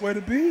best way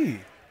to be.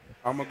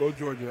 I'm gonna go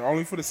Georgia.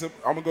 Only for the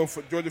I'm gonna go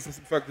for Georgia for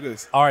the fact of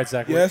this. All right,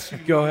 Zach. Yes, you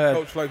can Go ahead.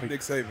 coach like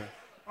Nick Saban.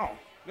 Oh,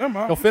 never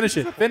mind. Go finish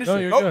it. Finish No,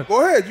 it. you're Oh, good.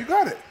 go ahead. You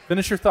got it.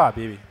 Finish your thought,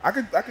 baby. I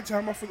could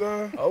chime up for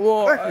the.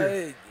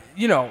 Thank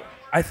you.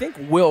 I think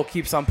Will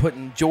keeps on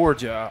putting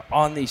Georgia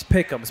on these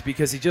pick'ems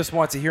because he just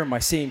wants to hear my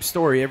same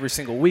story every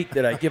single week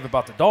that I give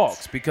about the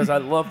Dogs because I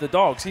love the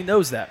Dogs. He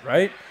knows that,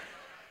 right?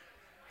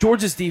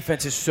 Georgia's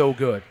defense is so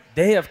good.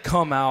 They have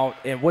come out,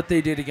 and what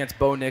they did against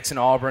Bo Nix and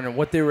Auburn and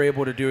what they were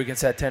able to do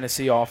against that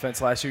Tennessee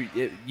offense last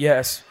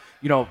year,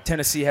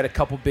 Tennessee had a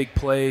couple big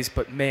plays,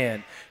 but,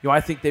 man,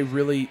 I think they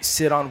really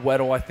sit on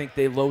Weddle. I think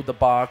they load the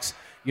box.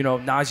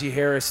 Najee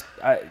Harris,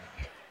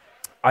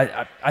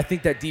 I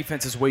think that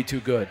defense is way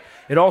too good.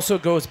 It also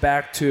goes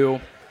back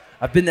to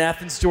I've been to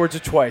Athens, Georgia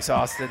twice,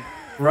 Austin.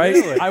 Right?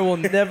 Really? I will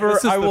never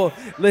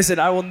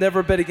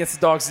bet against the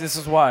Dogs, and this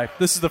is why.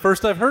 This is the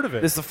first I've heard of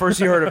it. This is the first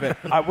you heard of it.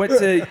 I went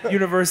to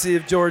University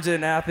of Georgia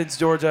in Athens,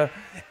 Georgia,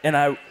 and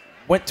I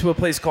went to a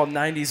place called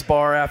 90s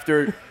Bar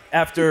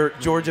after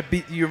Georgia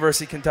beat the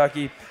University of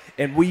Kentucky,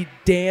 and we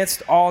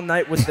danced all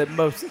night with the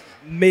most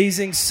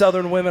amazing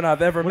Southern women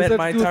I've ever met in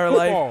my entire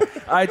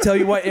life. I tell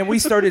you what, and we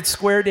started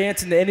square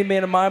dancing to Any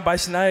Man of Mine by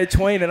Shania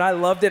Twain, and I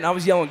loved it, and I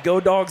was yelling "Go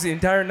Dogs" the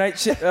entire night.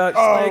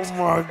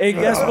 Hey,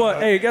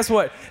 guess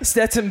what?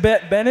 Stetson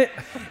Bennett,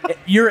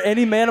 you're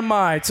Any Man of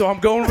Mine, so I'm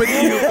going with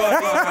you.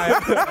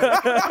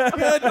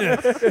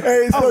 Goodness.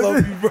 Hey, so I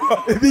love you,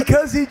 bro.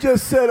 Because he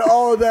just said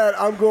all of that,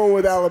 I'm going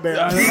with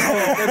Alabama. I'm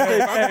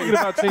thinking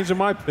about changing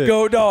my pick.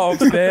 Go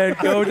Dogs, man.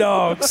 Go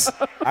Dogs.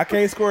 I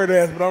can't square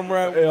dance, but I'm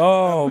right.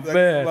 Oh,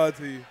 man.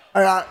 To you.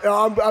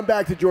 I'm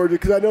back to Georgia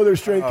because I know their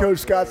strength coach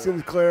Scott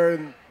Sinclair,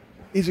 and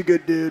he's a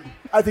good dude.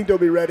 I think they'll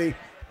be ready.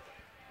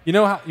 You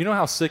know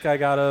how sick I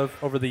got of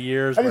over the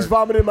years. I just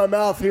vomited in my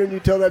mouth hearing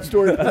you tell that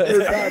story for the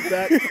third time,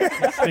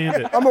 Zach.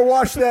 Stand it. I'm gonna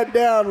wash that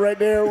down right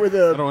there with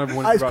a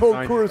ice cold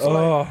Coors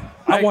Light.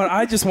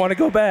 I just want to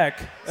go back.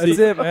 That's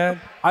it, man.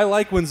 I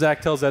like when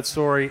Zach tells that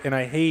story, and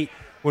I hate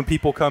when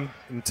people come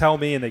and tell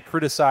me and they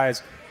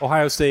criticize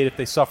Ohio State if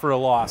they suffer a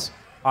loss.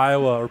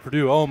 Iowa or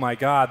Purdue, oh my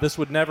God, this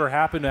would never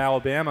happen to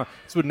Alabama.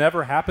 This would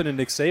never happen to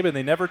Nick Saban.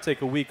 They never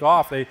take a week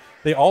off.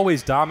 They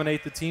always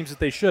dominate the teams that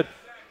they should.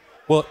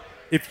 Well,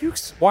 if you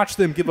watch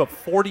them give up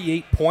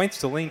 48 points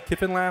to Lane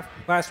Kiffin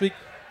last week,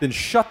 then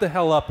shut the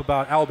hell up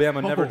about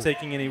Alabama never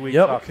taking any weeks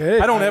off. Okay.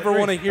 I don't ever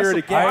want to hear it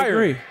again. I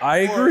agree.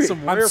 I'm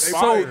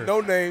so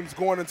no names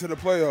going into the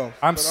playoffs.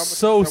 I'm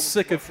so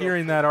sick of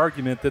hearing that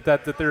argument that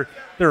they're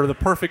the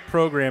perfect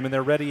program and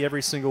they're ready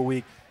every single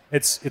week.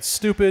 It's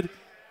stupid.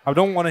 I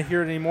don't want to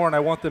hear it anymore, and I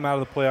want them out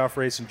of the playoff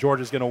race, and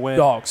Georgia's going to win.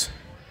 Dogs.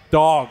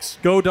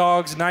 Go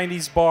Dogs,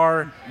 90s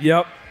Bar.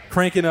 Yep.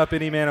 Cranking up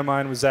Any Man of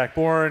Mine with Zach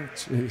Boren.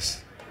 Jeez.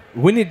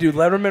 We need to do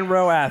Lettermen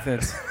Row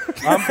Athens.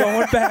 I'm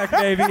going back,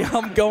 baby.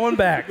 I'm going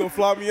back. You gonna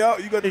fly me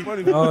out? You got the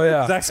money. Oh,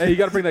 yeah. Hey, you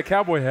got to bring that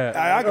cowboy hat.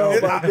 I Oh,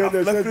 my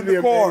goodness. left That's in going to the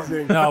be car.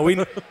 amazing. No,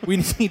 we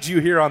need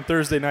you here on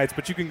Thursday nights,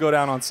 but you can go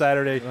down on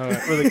Saturday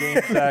for the game,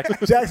 Zach.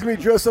 Jack's going to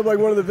be dressed up like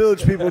one of the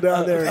village people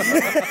down there.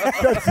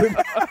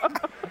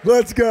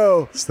 Let's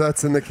go.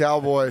 That's in the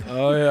cowboy.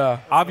 Oh, yeah.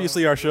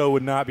 Obviously, our show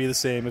would not be the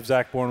same if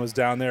Zach Boren was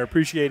down there.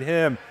 Appreciate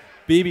him.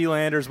 BB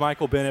Landers,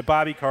 Michael Bennett,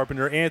 Bobby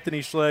Carpenter,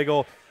 Anthony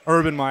Schlegel,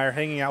 Urban Meyer,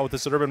 hanging out with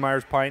us at Urban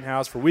Meyer's Pint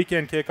House for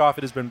Weekend Kickoff.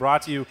 It has been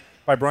brought to you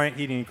by Bryant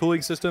Heating and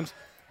Cooling Systems.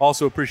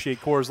 Also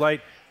appreciate Coors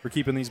Light for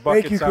keeping these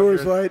buckets Thank you, out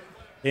Coors here. Light.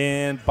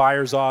 And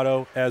Byers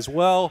Auto as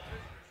well.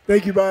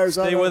 Thank you, Byers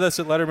Auto. Stay with us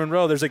at Lettermen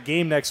Row. There's a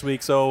game next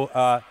week, so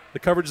the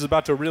coverage is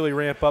about to really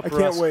ramp up I for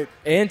can't us. wait.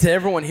 And to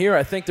everyone here,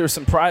 I think there's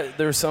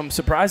some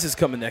surprises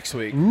coming next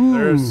week.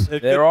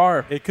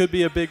 It could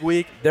be a big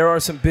week. There are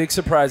some big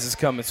surprises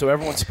coming, so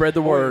everyone spread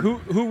the word.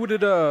 Who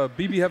did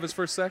BB have his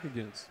first sack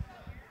against?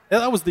 Yeah,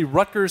 that was the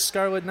Rutgers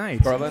Scarlet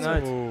Knights.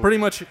 Pretty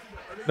much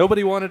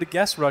nobody wanted to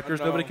guess Rutgers.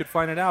 Nobody could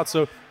find it out.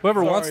 So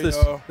whoever wants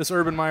this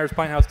Urban Meyer's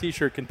Pint House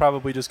T-shirt can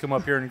probably just come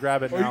up here and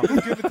grab it now.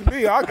 You give it to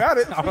me. I got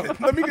it.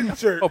 Let me get the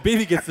shirt. Oh,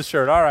 BB gets the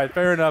shirt. All right,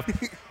 fair enough.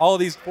 All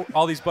these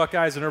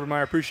Buckeyes and Urban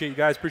Meyer, appreciate you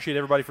guys. Appreciate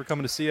everybody for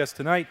coming to see us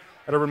tonight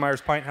at Urban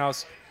Meyer's Pint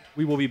House.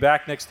 We will be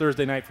back next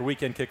Thursday night for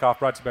Weekend Kickoff,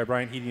 brought to you by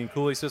Bryant Heating and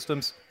Cooling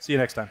Systems. See you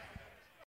next time.